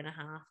like a year and a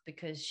half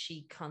because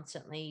she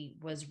constantly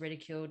was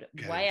ridiculed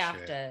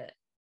after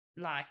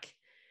like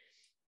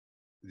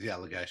the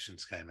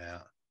allegations came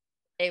out.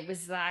 It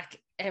was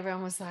like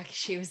everyone was like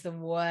she was the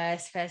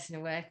worst person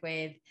to work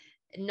with.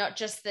 Not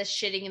just the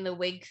shitting in the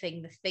wig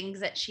thing, the things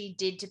that she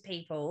did to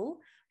people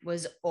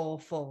was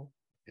awful.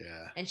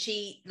 Yeah. And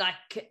she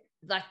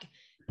like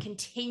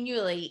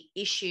continually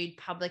issued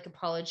public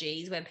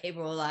apologies when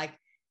people were like,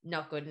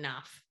 not good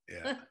enough.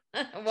 Yeah.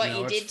 What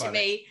you did to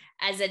me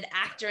as an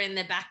actor in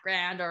the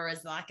background or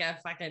as like a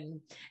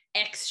fucking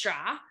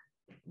extra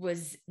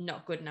was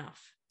not good enough.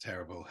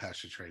 Terrible how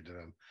she treated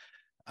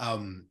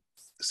them.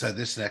 So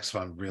this next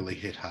one really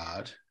hit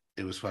hard.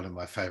 It was one of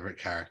my favorite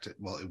characters.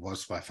 Well, it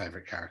was my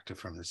favorite character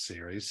from the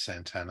series,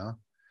 Santana,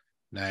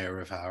 Naya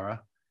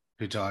Rivera,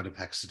 who died of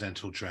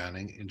accidental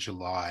drowning in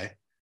July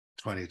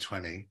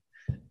 2020,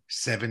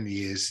 7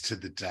 years to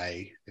the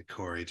day that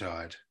Corey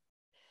died.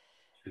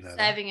 You know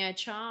Saving her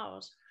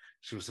child.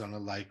 She was on a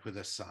lake with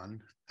her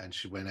son and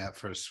she went out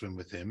for a swim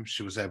with him.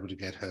 She was able to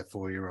get her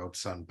 4-year-old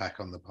son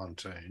back on the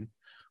pontoon,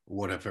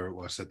 whatever it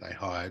was that they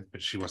hired,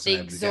 but she wasn't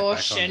able to get back on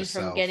herself. The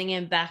exhaustion from getting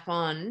him back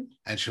on.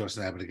 And she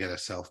wasn't able to get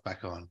herself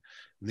back on.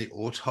 And the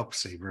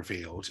autopsy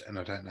revealed, and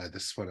I don't know,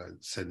 this is what I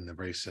said in the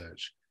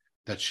research,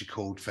 that she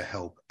called for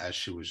help as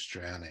she was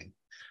drowning.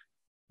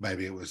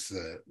 Maybe it was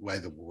the way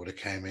the water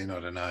came in, I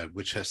don't know,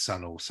 which her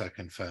son also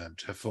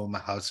confirmed. Her former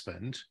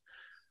husband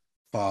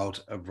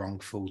filed a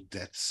wrongful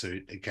death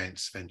suit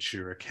against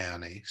Ventura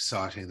County,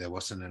 citing there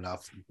wasn't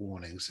enough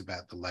warnings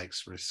about the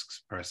lake's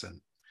risks present.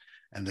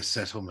 And the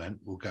settlement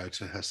will go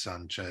to her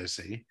son,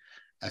 Josie,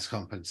 as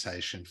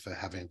compensation for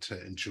having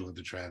to endure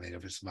the drowning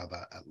of his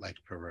mother at Lake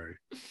Peru.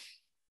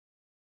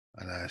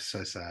 I know,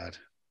 so sad.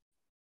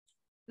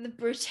 The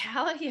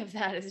brutality of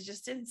that is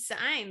just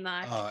insane.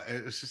 Like, oh,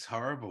 it was just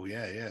horrible.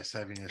 Yeah,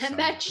 saving her son.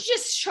 Imagine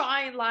just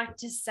trying like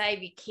to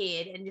save your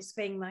kid and just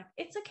being like,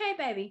 "It's okay,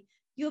 baby.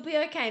 You'll be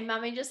okay.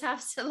 Mummy just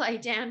has to lay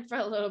down for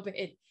a little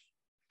bit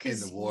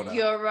because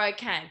you're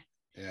okay."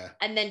 Yeah.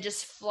 And then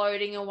just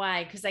floating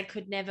away because they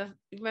could never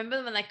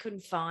remember when they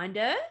couldn't find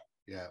her.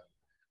 Yeah.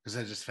 Because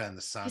they just found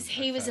the son. Because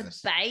he was a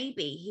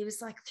baby. He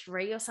was like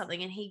 3 or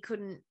something and he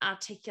couldn't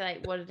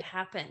articulate what had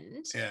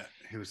happened. Yeah.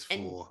 He was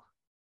 4.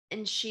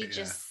 And she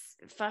just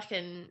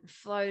fucking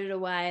floated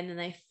away and then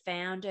they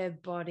found her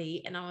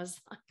body. And I was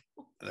like,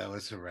 oh. That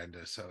was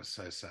horrendous. That was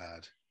so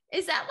sad.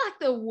 Is that like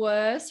the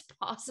worst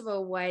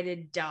possible way to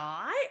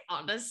die?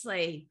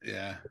 Honestly.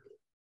 Yeah.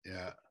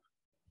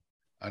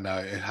 I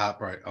know.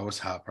 I was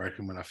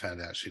heartbroken when I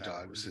found out she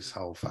died. It was this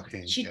whole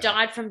fucking... She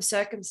died from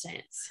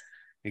circumstance.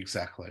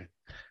 Exactly.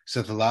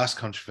 So the last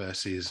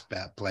controversy is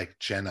about Blake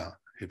Jenner,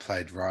 who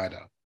played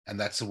Ryder. And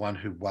that's the one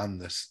who won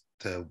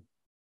the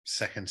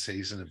second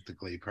season of the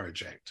Glee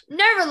project.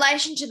 No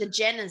relation to the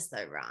Jenners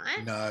though,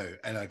 right? No.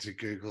 And I did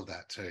Google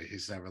that too.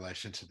 He's no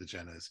relation to the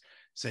Jenners.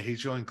 So he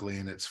joined Glee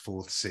in its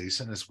 4th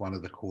season as one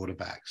of the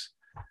quarterbacks.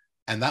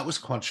 And that was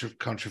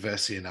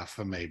controversy enough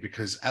for me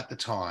because at the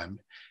time,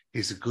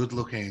 he's a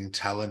good-looking,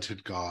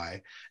 talented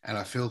guy. And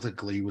I feel that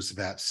Glee was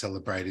about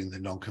celebrating the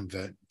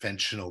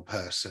non-conventional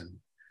person.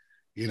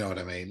 You know what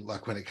I mean?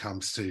 Like when it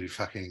comes to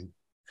fucking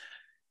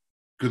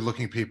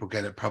good-looking people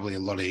get it probably a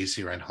lot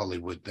easier in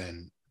Hollywood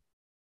than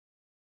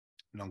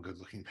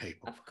non-good-looking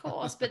people. Of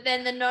course, but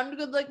then the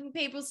non-good-looking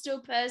people still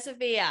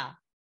persevere.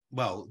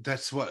 Well,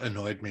 that's what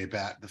annoyed me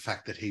about the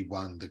fact that he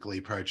won the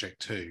Glee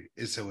project too,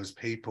 is there was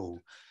people,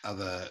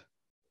 other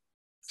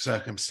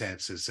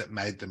circumstances that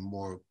made them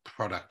more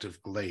product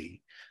of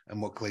Glee and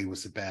what Glee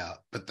was about,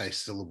 but they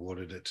still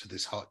awarded it to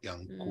this hot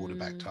young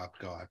quarterback type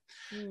guy.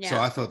 Yeah.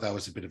 So I thought that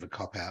was a bit of a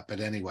cop-out.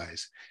 But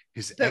anyways,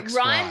 his ex-wife...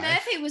 Ryan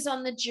Murphy was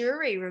on the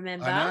jury,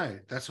 remember? I know.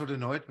 That's what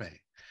annoyed me.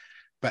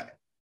 But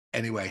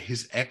anyway,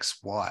 his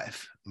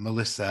ex-wife,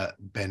 Melissa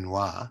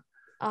Benoit,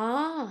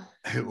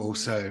 who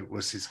also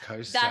was his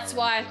co-star. That's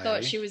why I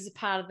thought she was a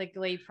part of the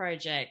Glee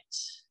project.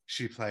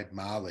 She played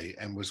Marley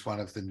and was one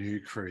of the new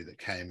crew that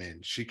came in.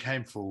 She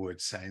came forward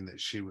saying that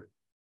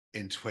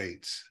in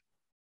tweets,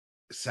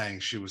 saying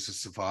she was a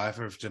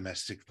survivor of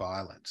domestic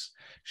violence.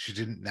 She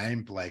didn't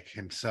name Blake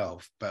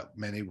himself, but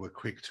many were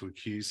quick to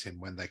accuse him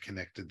when they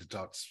connected the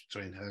dots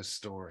between her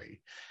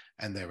story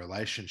and their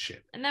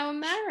relationship. And they were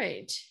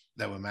married.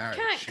 They were married.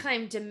 You can't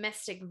claim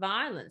domestic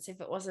violence if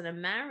it wasn't a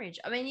marriage.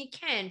 I mean, you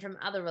can from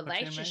other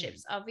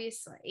relationships,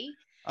 obviously.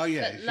 Oh,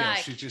 yeah.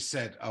 She just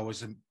said I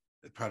was a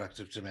product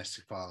of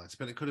domestic violence,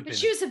 but it could have been. But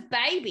she was a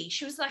baby.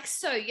 She was like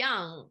so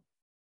young.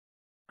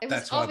 It was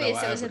That's why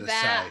obvious they were it was able to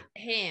about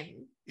say,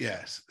 him.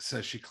 Yes.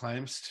 So she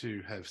claims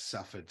to have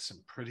suffered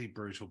some pretty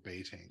brutal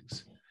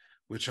beatings,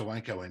 which I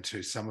won't go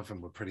into. Some of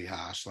them were pretty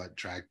harsh, like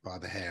dragged by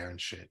the hair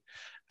and shit.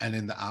 And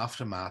in the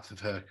aftermath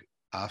of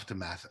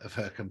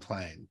her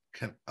complaint,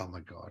 oh my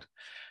God.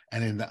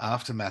 And in the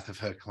aftermath of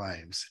her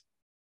claims,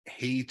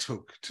 he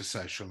took to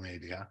social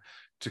media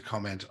to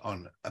comment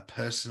on a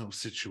personal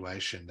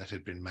situation that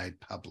had been made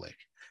public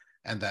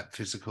and that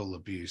physical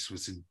abuse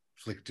was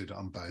inflicted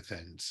on both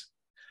ends.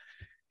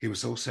 He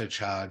was also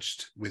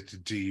charged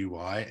with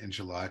DUI in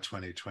July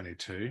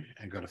 2022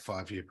 and got a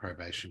 5-year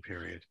probation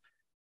period.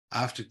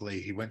 After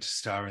Glee, he went to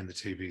star in the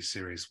TV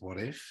series What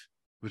If,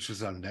 which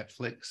was on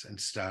Netflix and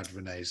starred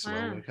Renee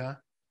Zellweger.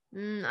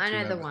 I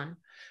know the one.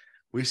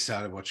 We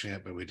started watching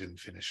it, but we didn't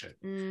finish it.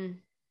 Mm.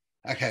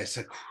 Okay,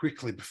 so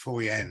quickly before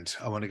we end,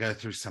 I want to go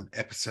through some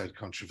episode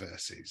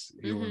controversies.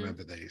 You'll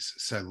remember these.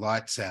 So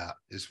Lights Out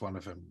is one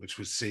of them, which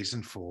was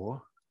season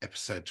 4,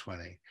 episode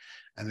 20.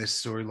 And this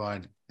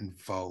storyline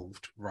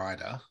involved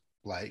Ryder,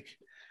 Blake,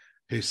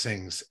 who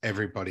sings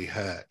Everybody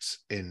Hurts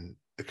in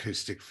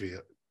acoustic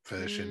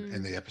version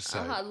in the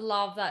episode. Oh, I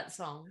love that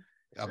song.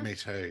 Me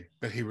too.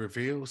 But he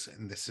reveals,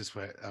 and this is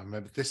where I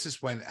remember, this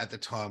is when at the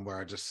time where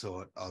I just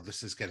thought, oh,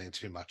 this is getting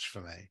too much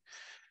for me.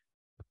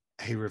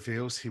 He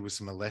reveals he was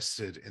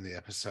molested in the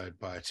episode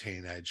by a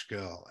teenage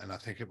girl, and I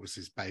think it was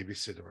his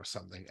babysitter or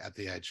something at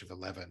the age of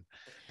 11.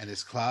 And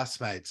his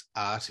classmates,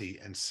 Artie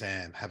and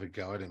Sam, have a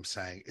go at him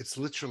saying, it's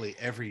literally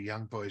every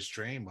young boy's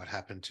dream what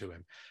happened to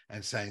him,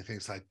 and saying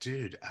things like,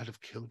 dude, I'd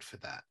have killed for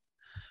that.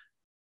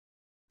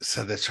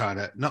 So they're trying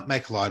to not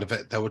make light of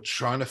it. They were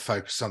trying to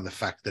focus on the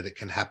fact that it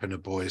can happen to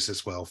boys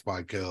as well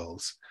by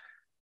girls.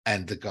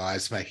 And the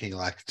guys making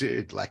like,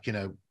 dude, like, you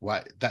know,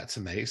 what? That's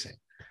amazing.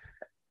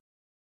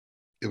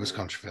 It was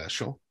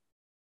controversial.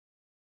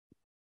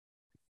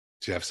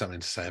 Do you have something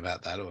to say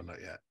about that or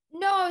not yet?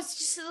 No, I was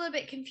just a little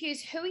bit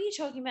confused. Who are you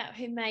talking about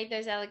who made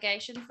those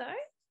allegations, though?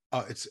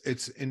 Oh,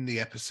 it's in the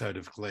episode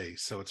of Glee.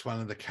 So it's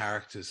one of the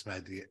characters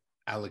made the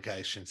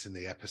allegations in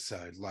the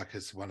episode, like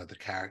as one of the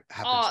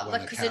characters. Oh,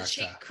 like because a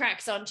chick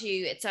cracks onto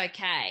you, it's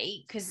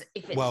okay. Because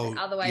if it's the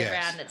other way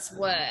around, it's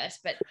worse.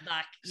 But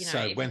like, you know, so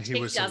if when a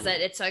chick does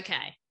it, it's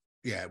okay.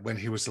 Yeah, when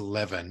he was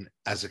 11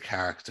 as a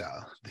character,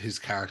 his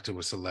character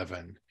was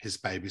 11. His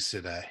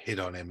babysitter hit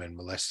on him and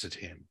molested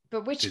him.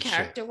 But which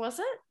character was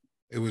it?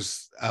 It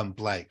was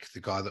Blake,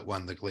 the guy that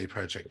won the Glee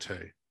Project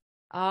too.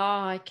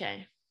 Oh,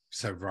 okay.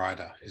 So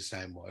Ryder, his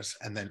name was.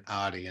 And then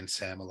Artie and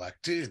Sam are like,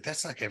 dude,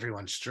 that's like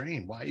everyone's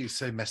dream. Why are you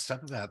so messed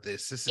up about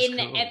this? This is in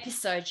cool. The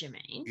episode, you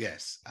mean?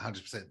 Yes,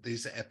 100%.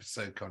 These are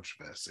episode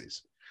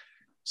controversies.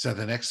 So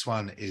the next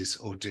one is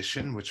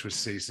Audition, which was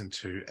season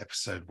 2,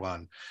 episode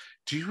 1.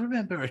 Do you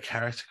remember a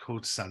character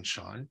called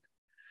Sunshine?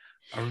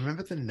 I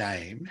remember the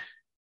name.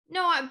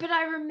 No, but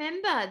I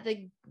remember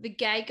the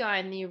gay guy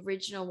in the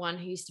original one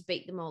who used to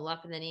beat them all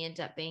up and then he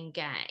ended up being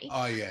gay.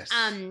 Oh, yes.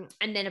 And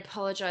then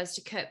apologized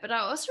to Kurt. But I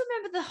also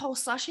remember the whole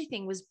slushy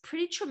thing was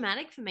pretty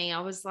traumatic for me. I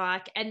was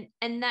like, and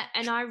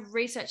I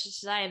researched it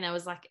today and there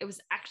was like, it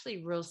was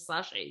actually real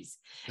slushies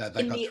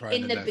in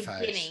the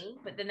beginning, face.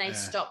 but then they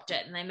stopped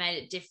it and they made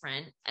it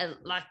different,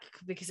 like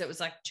because it was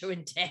like too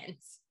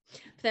intense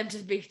for them to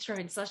be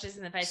throwing slushies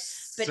in the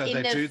face. But so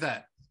they do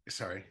that.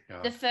 Sorry.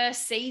 The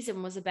first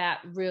season was about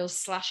real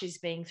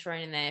slushies being thrown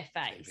in their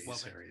face.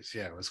 Series.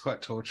 Yeah, it was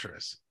quite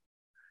torturous.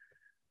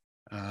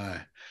 Do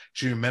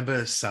you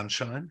remember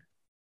Sunshine?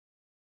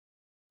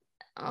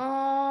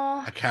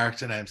 Oh. A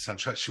character named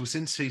Sunshine. She was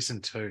in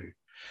season 2.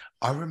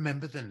 I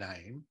remember the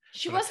name.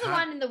 She wasn't the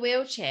one in the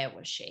wheelchair,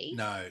 was she?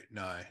 No.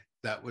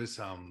 That was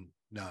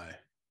no.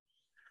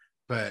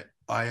 But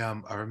I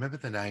remember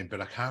the name,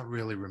 but I can't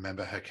really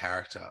remember her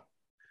character.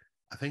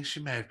 I think she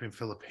may have been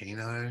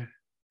Filipino.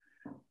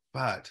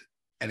 But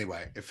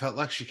anyway, it felt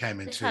like she came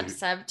into. It's hard to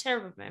say. I have a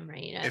terrible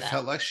memory, you know. It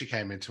felt like she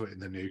came into it in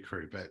the new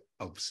crew, but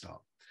obviously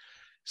not.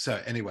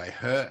 So anyway,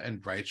 her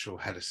and Rachel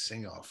had a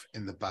sing-off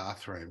in the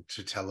bathroom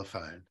to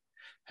Telephone.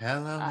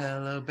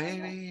 Hello,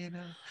 baby. You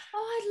know.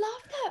 Oh, I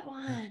love that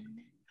one.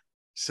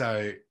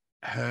 So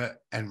her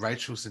and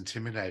Rachel's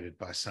intimidated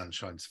by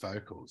Sunshine's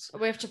vocals.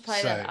 We have to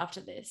play that after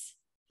this.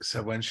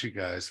 So when she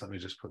goes, let me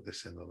just put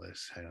this in the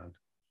list. Hang on.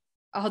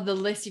 Oh, the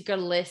list. You've got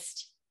a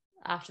list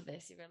after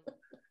this. You've got a list.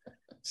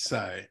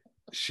 So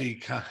she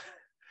can't.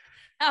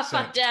 How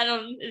far down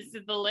on is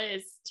the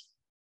list?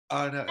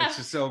 Oh no, it's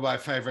just all my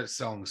favorite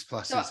songs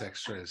plus his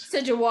extras.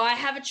 So do I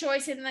have a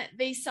choice in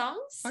these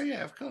songs? Oh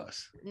yeah, of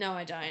course. No,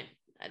 I don't.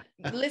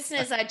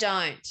 Listeners, I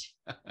don't.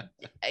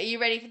 Are you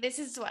ready for this?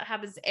 This is what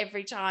happens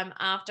every time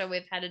after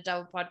we've had a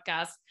double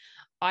podcast.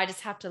 I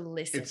just have to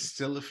listen. It's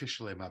still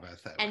officially my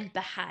birthday and week.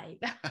 behave.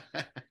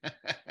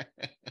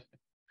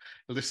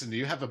 Listen,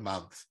 you have a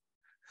month.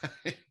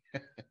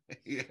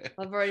 Yeah.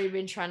 I've already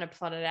been trying to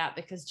plot it out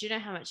because do you know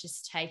how much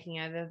is taking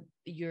over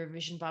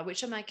Eurovision by,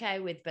 which I'm okay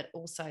with, but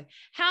also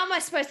how am I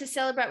supposed to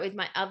celebrate with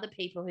my other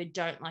people who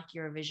don't like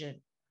Eurovision?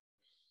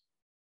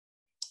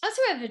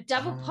 Also, we have a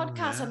double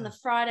podcast on the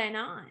Friday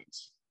night.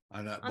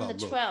 I know. On well,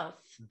 the look, 12th.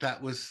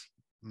 that was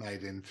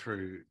made in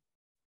through.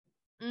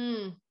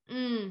 Well,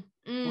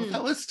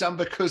 that was done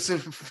because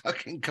of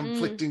fucking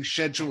conflicting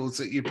schedules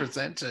that you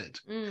presented.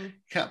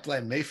 Can't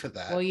blame me for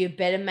that. Well, you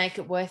better make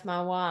it worth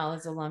my while,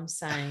 is all I'm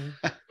saying.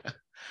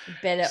 It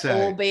better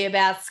all be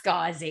about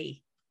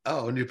Skyzy.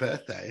 Oh, on your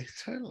birthday?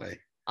 Totally.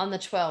 On the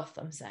 12th,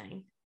 I'm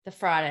saying. The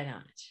Friday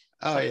night.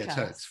 Oh, podcast. Yeah,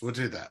 totes. We'll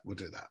do that.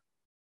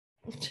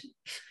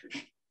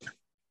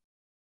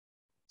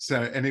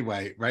 So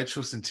anyway,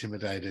 Rachel's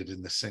intimidated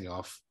in the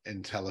sing-off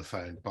in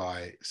Telephone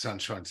by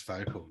Sunshine's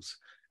vocals.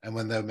 And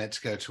when they're meant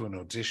to go to an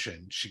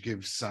audition, she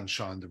gives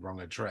Sunshine the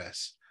wrong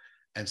address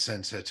and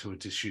sends her to a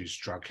disused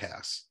drug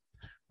house,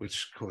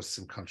 which caused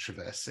some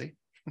controversy.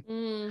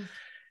 Do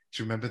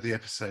you remember the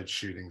episode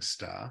Shooting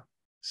Star,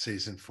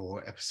 season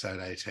 4, episode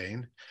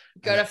 18?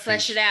 Got to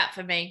flesh it out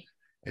for me.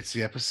 It's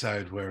the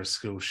episode where a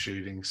school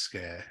shooting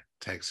scare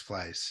takes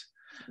place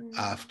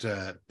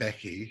after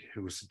Becky,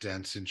 who was a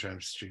Down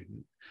syndrome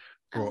student,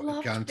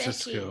 brought a gun to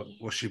school.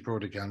 Well, she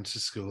brought a gun to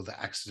school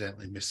that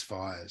accidentally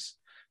misfires.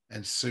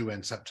 And Sue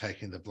ends up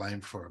taking the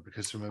blame for it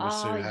because remember,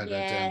 Sue had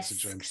a Down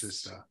syndrome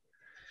sister.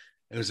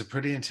 It was a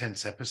pretty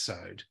intense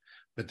episode,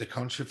 but the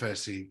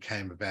controversy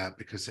came about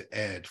because it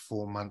aired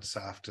 4 months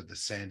after the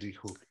Sandy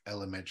Hook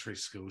elementary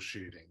school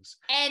shootings.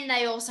 And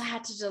they also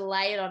had to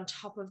delay it on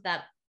top of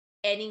that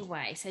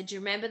anyway. So do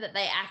you remember that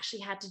they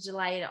actually had to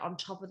delay it on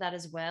top of that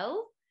as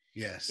well?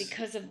 Yes.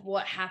 Because of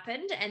what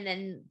happened. And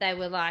then they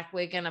were like,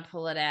 we're going to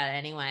pull it out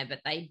anyway.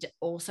 But they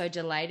also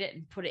delayed it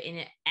and put it in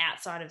it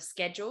outside of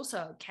schedule.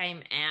 So it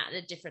came out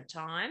at a different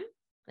time.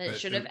 It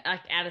should have,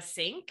 like, out of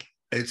sync.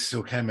 It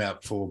still came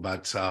out 4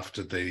 months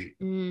after the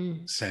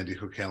Sandy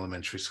Hook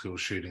elementary school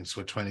shootings,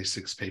 where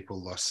 26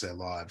 people lost their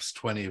lives,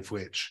 20 of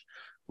which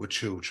were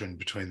children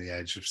between the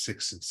age of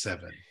 6 and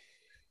 7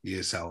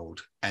 years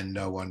old. And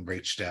no one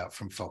reached out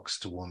from Fox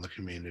to warn the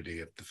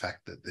community of the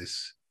fact that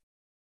this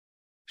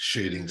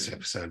shootings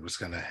episode was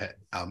going to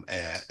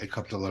air. It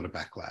copped a lot of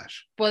backlash.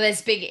 Well,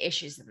 there's bigger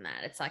issues than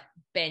that. It's like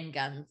ban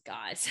guns,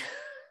 guys.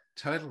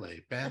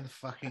 Totally. Ban the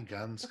fucking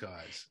guns,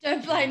 guys.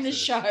 Don't blame the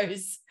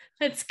shows.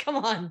 Come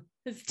on.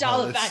 Let's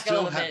dial it back a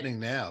little bit. It's still happening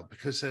now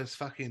because there's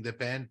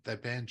they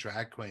banned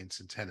drag queens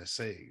in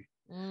Tennessee.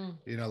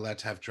 You're not allowed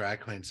to have drag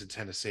queens in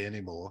Tennessee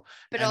anymore.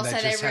 But also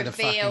they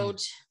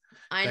revealed...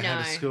 They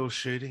had a school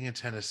shooting in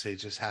Tennessee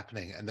just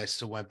happening and they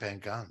still won't ban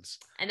guns.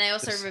 And they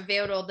also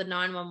revealed all the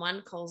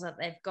 911 calls that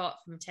they've got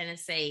from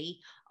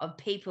Tennessee of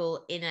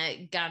people in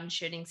a gun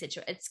shooting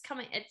situation.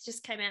 It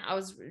just came out. I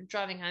was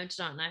driving home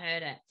tonight and I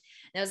heard it.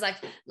 And it was like,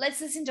 let's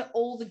listen to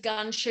all the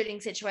gun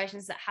shooting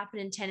situations that happen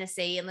in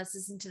Tennessee and let's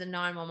listen to the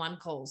 911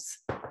 calls.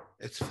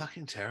 It's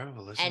fucking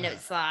terrible, isn't it? And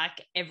it's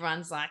like,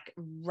 everyone's like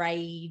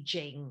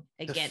raging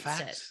against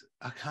it.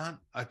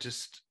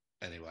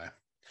 Anyway.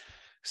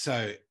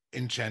 So,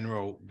 in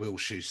general, Will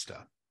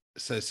Schuester.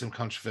 So some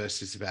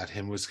controversies about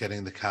him was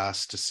getting the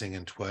cast to sing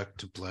and twerk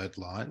to blurred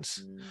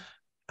lines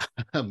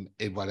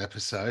in one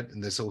episode.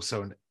 And there's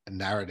also a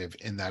narrative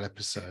in that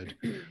episode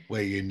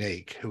where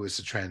Unique, who is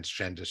a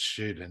transgender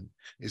student,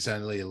 is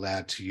only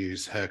allowed to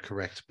use her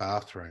correct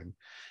bathroom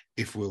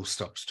if Will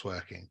stops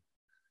twerking.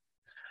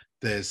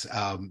 There's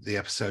the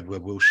episode where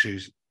Will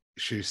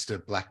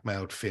Schuester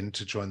blackmailed Finn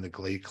to join the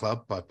Glee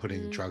club by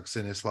putting drugs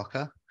in his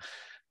locker.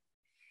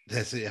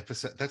 There's the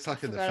episode that's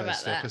like in the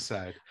first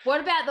episode.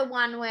 What about the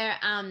one where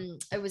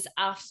it was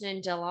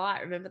Afternoon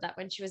Delight? Remember that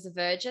when she was a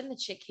virgin, the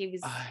chick he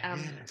was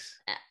yes.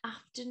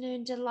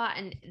 Afternoon Delight,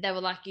 and they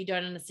were like, you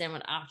don't understand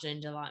what Afternoon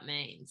Delight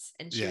means,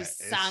 and she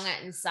sung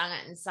it and sung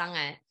it and sung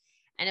it,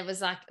 and it was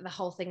like the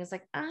whole thing was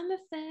like, I'm a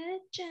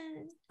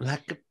virgin,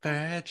 like a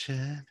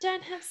virgin,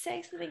 don't have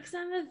sex with me because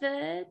I'm a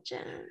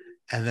virgin.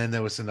 And then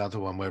there was another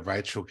one where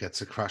Rachel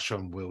gets a crush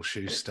on Will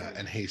Schuester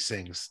and he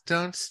sings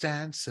 "Don't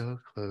Stand So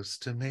Close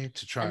to Me"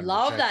 to try and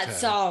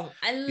reject her.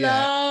 I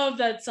love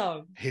that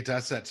song. He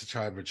does that to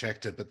try and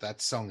reject her, but that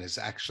song is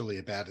actually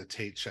about a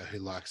teacher who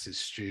likes his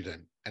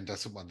student and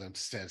doesn't want them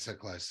to stand so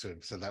close to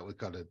him. So that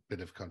got a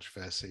bit of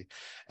controversy.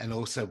 And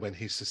also when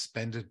he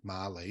suspended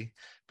Marley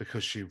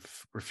because she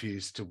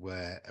refused to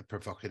wear a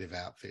provocative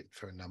outfit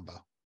for a number.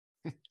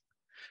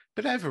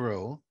 But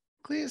overall,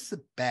 Glee's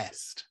the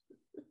best.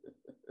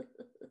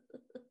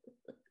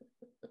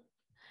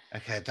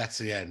 Okay, that's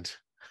the end.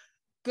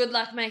 Good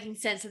luck making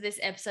sense of this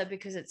episode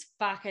because it's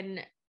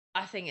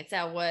I think it's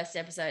our worst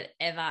episode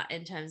ever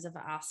in terms of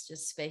us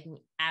just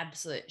speaking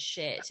absolute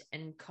shit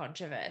and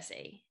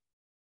controversy.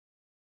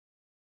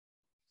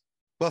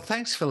 Well,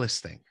 thanks for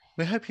listening.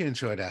 We hope you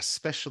enjoyed our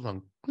special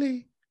on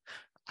Glee.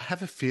 I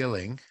have a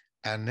feeling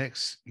our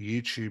next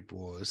YouTube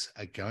wars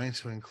are going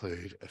to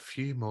include a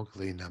few more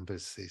Glee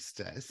numbers these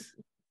days.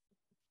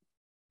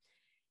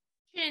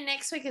 Tune in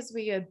next week as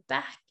we go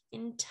back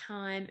in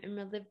time and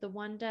relive the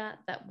wonder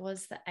that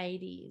was the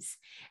 80s,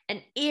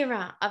 an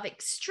era of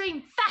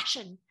extreme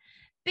fashion,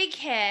 big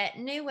hair,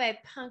 new wave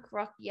punk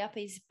rock,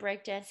 yuppies,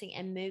 breakdancing,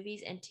 and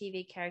movies and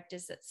TV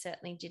characters that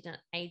certainly did not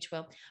age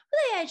well.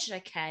 Well, they aged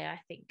okay, I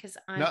think, because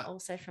I'm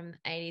also from the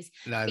 80s.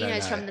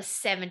 Bino's from the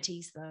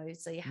 70s, though,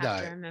 so you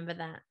have to remember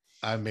that.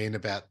 I mean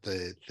about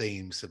the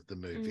themes of the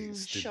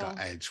movies did not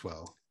age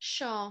well.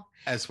 Sure.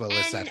 As well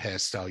as that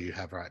hairstyle you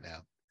have right now.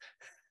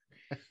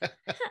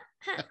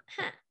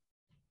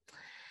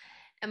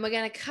 And we're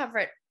going to cover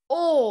it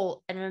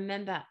all. And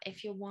remember,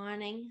 if you're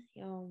whining,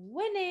 you're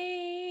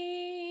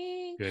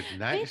winning. Good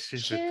night,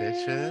 stupid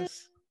bitches.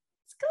 It's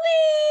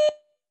Glee.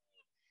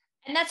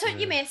 And that's what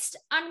you missed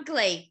on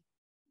Glee.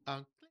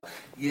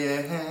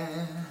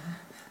 Yeah,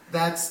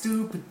 that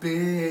stupid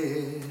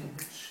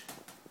bitch.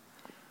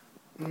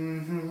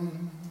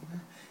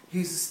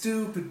 He's a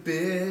stupid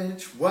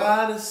bitch.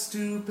 What a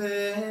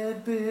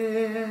stupid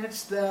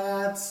bitch.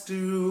 That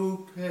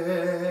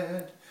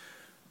stupid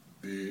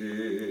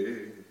bitch.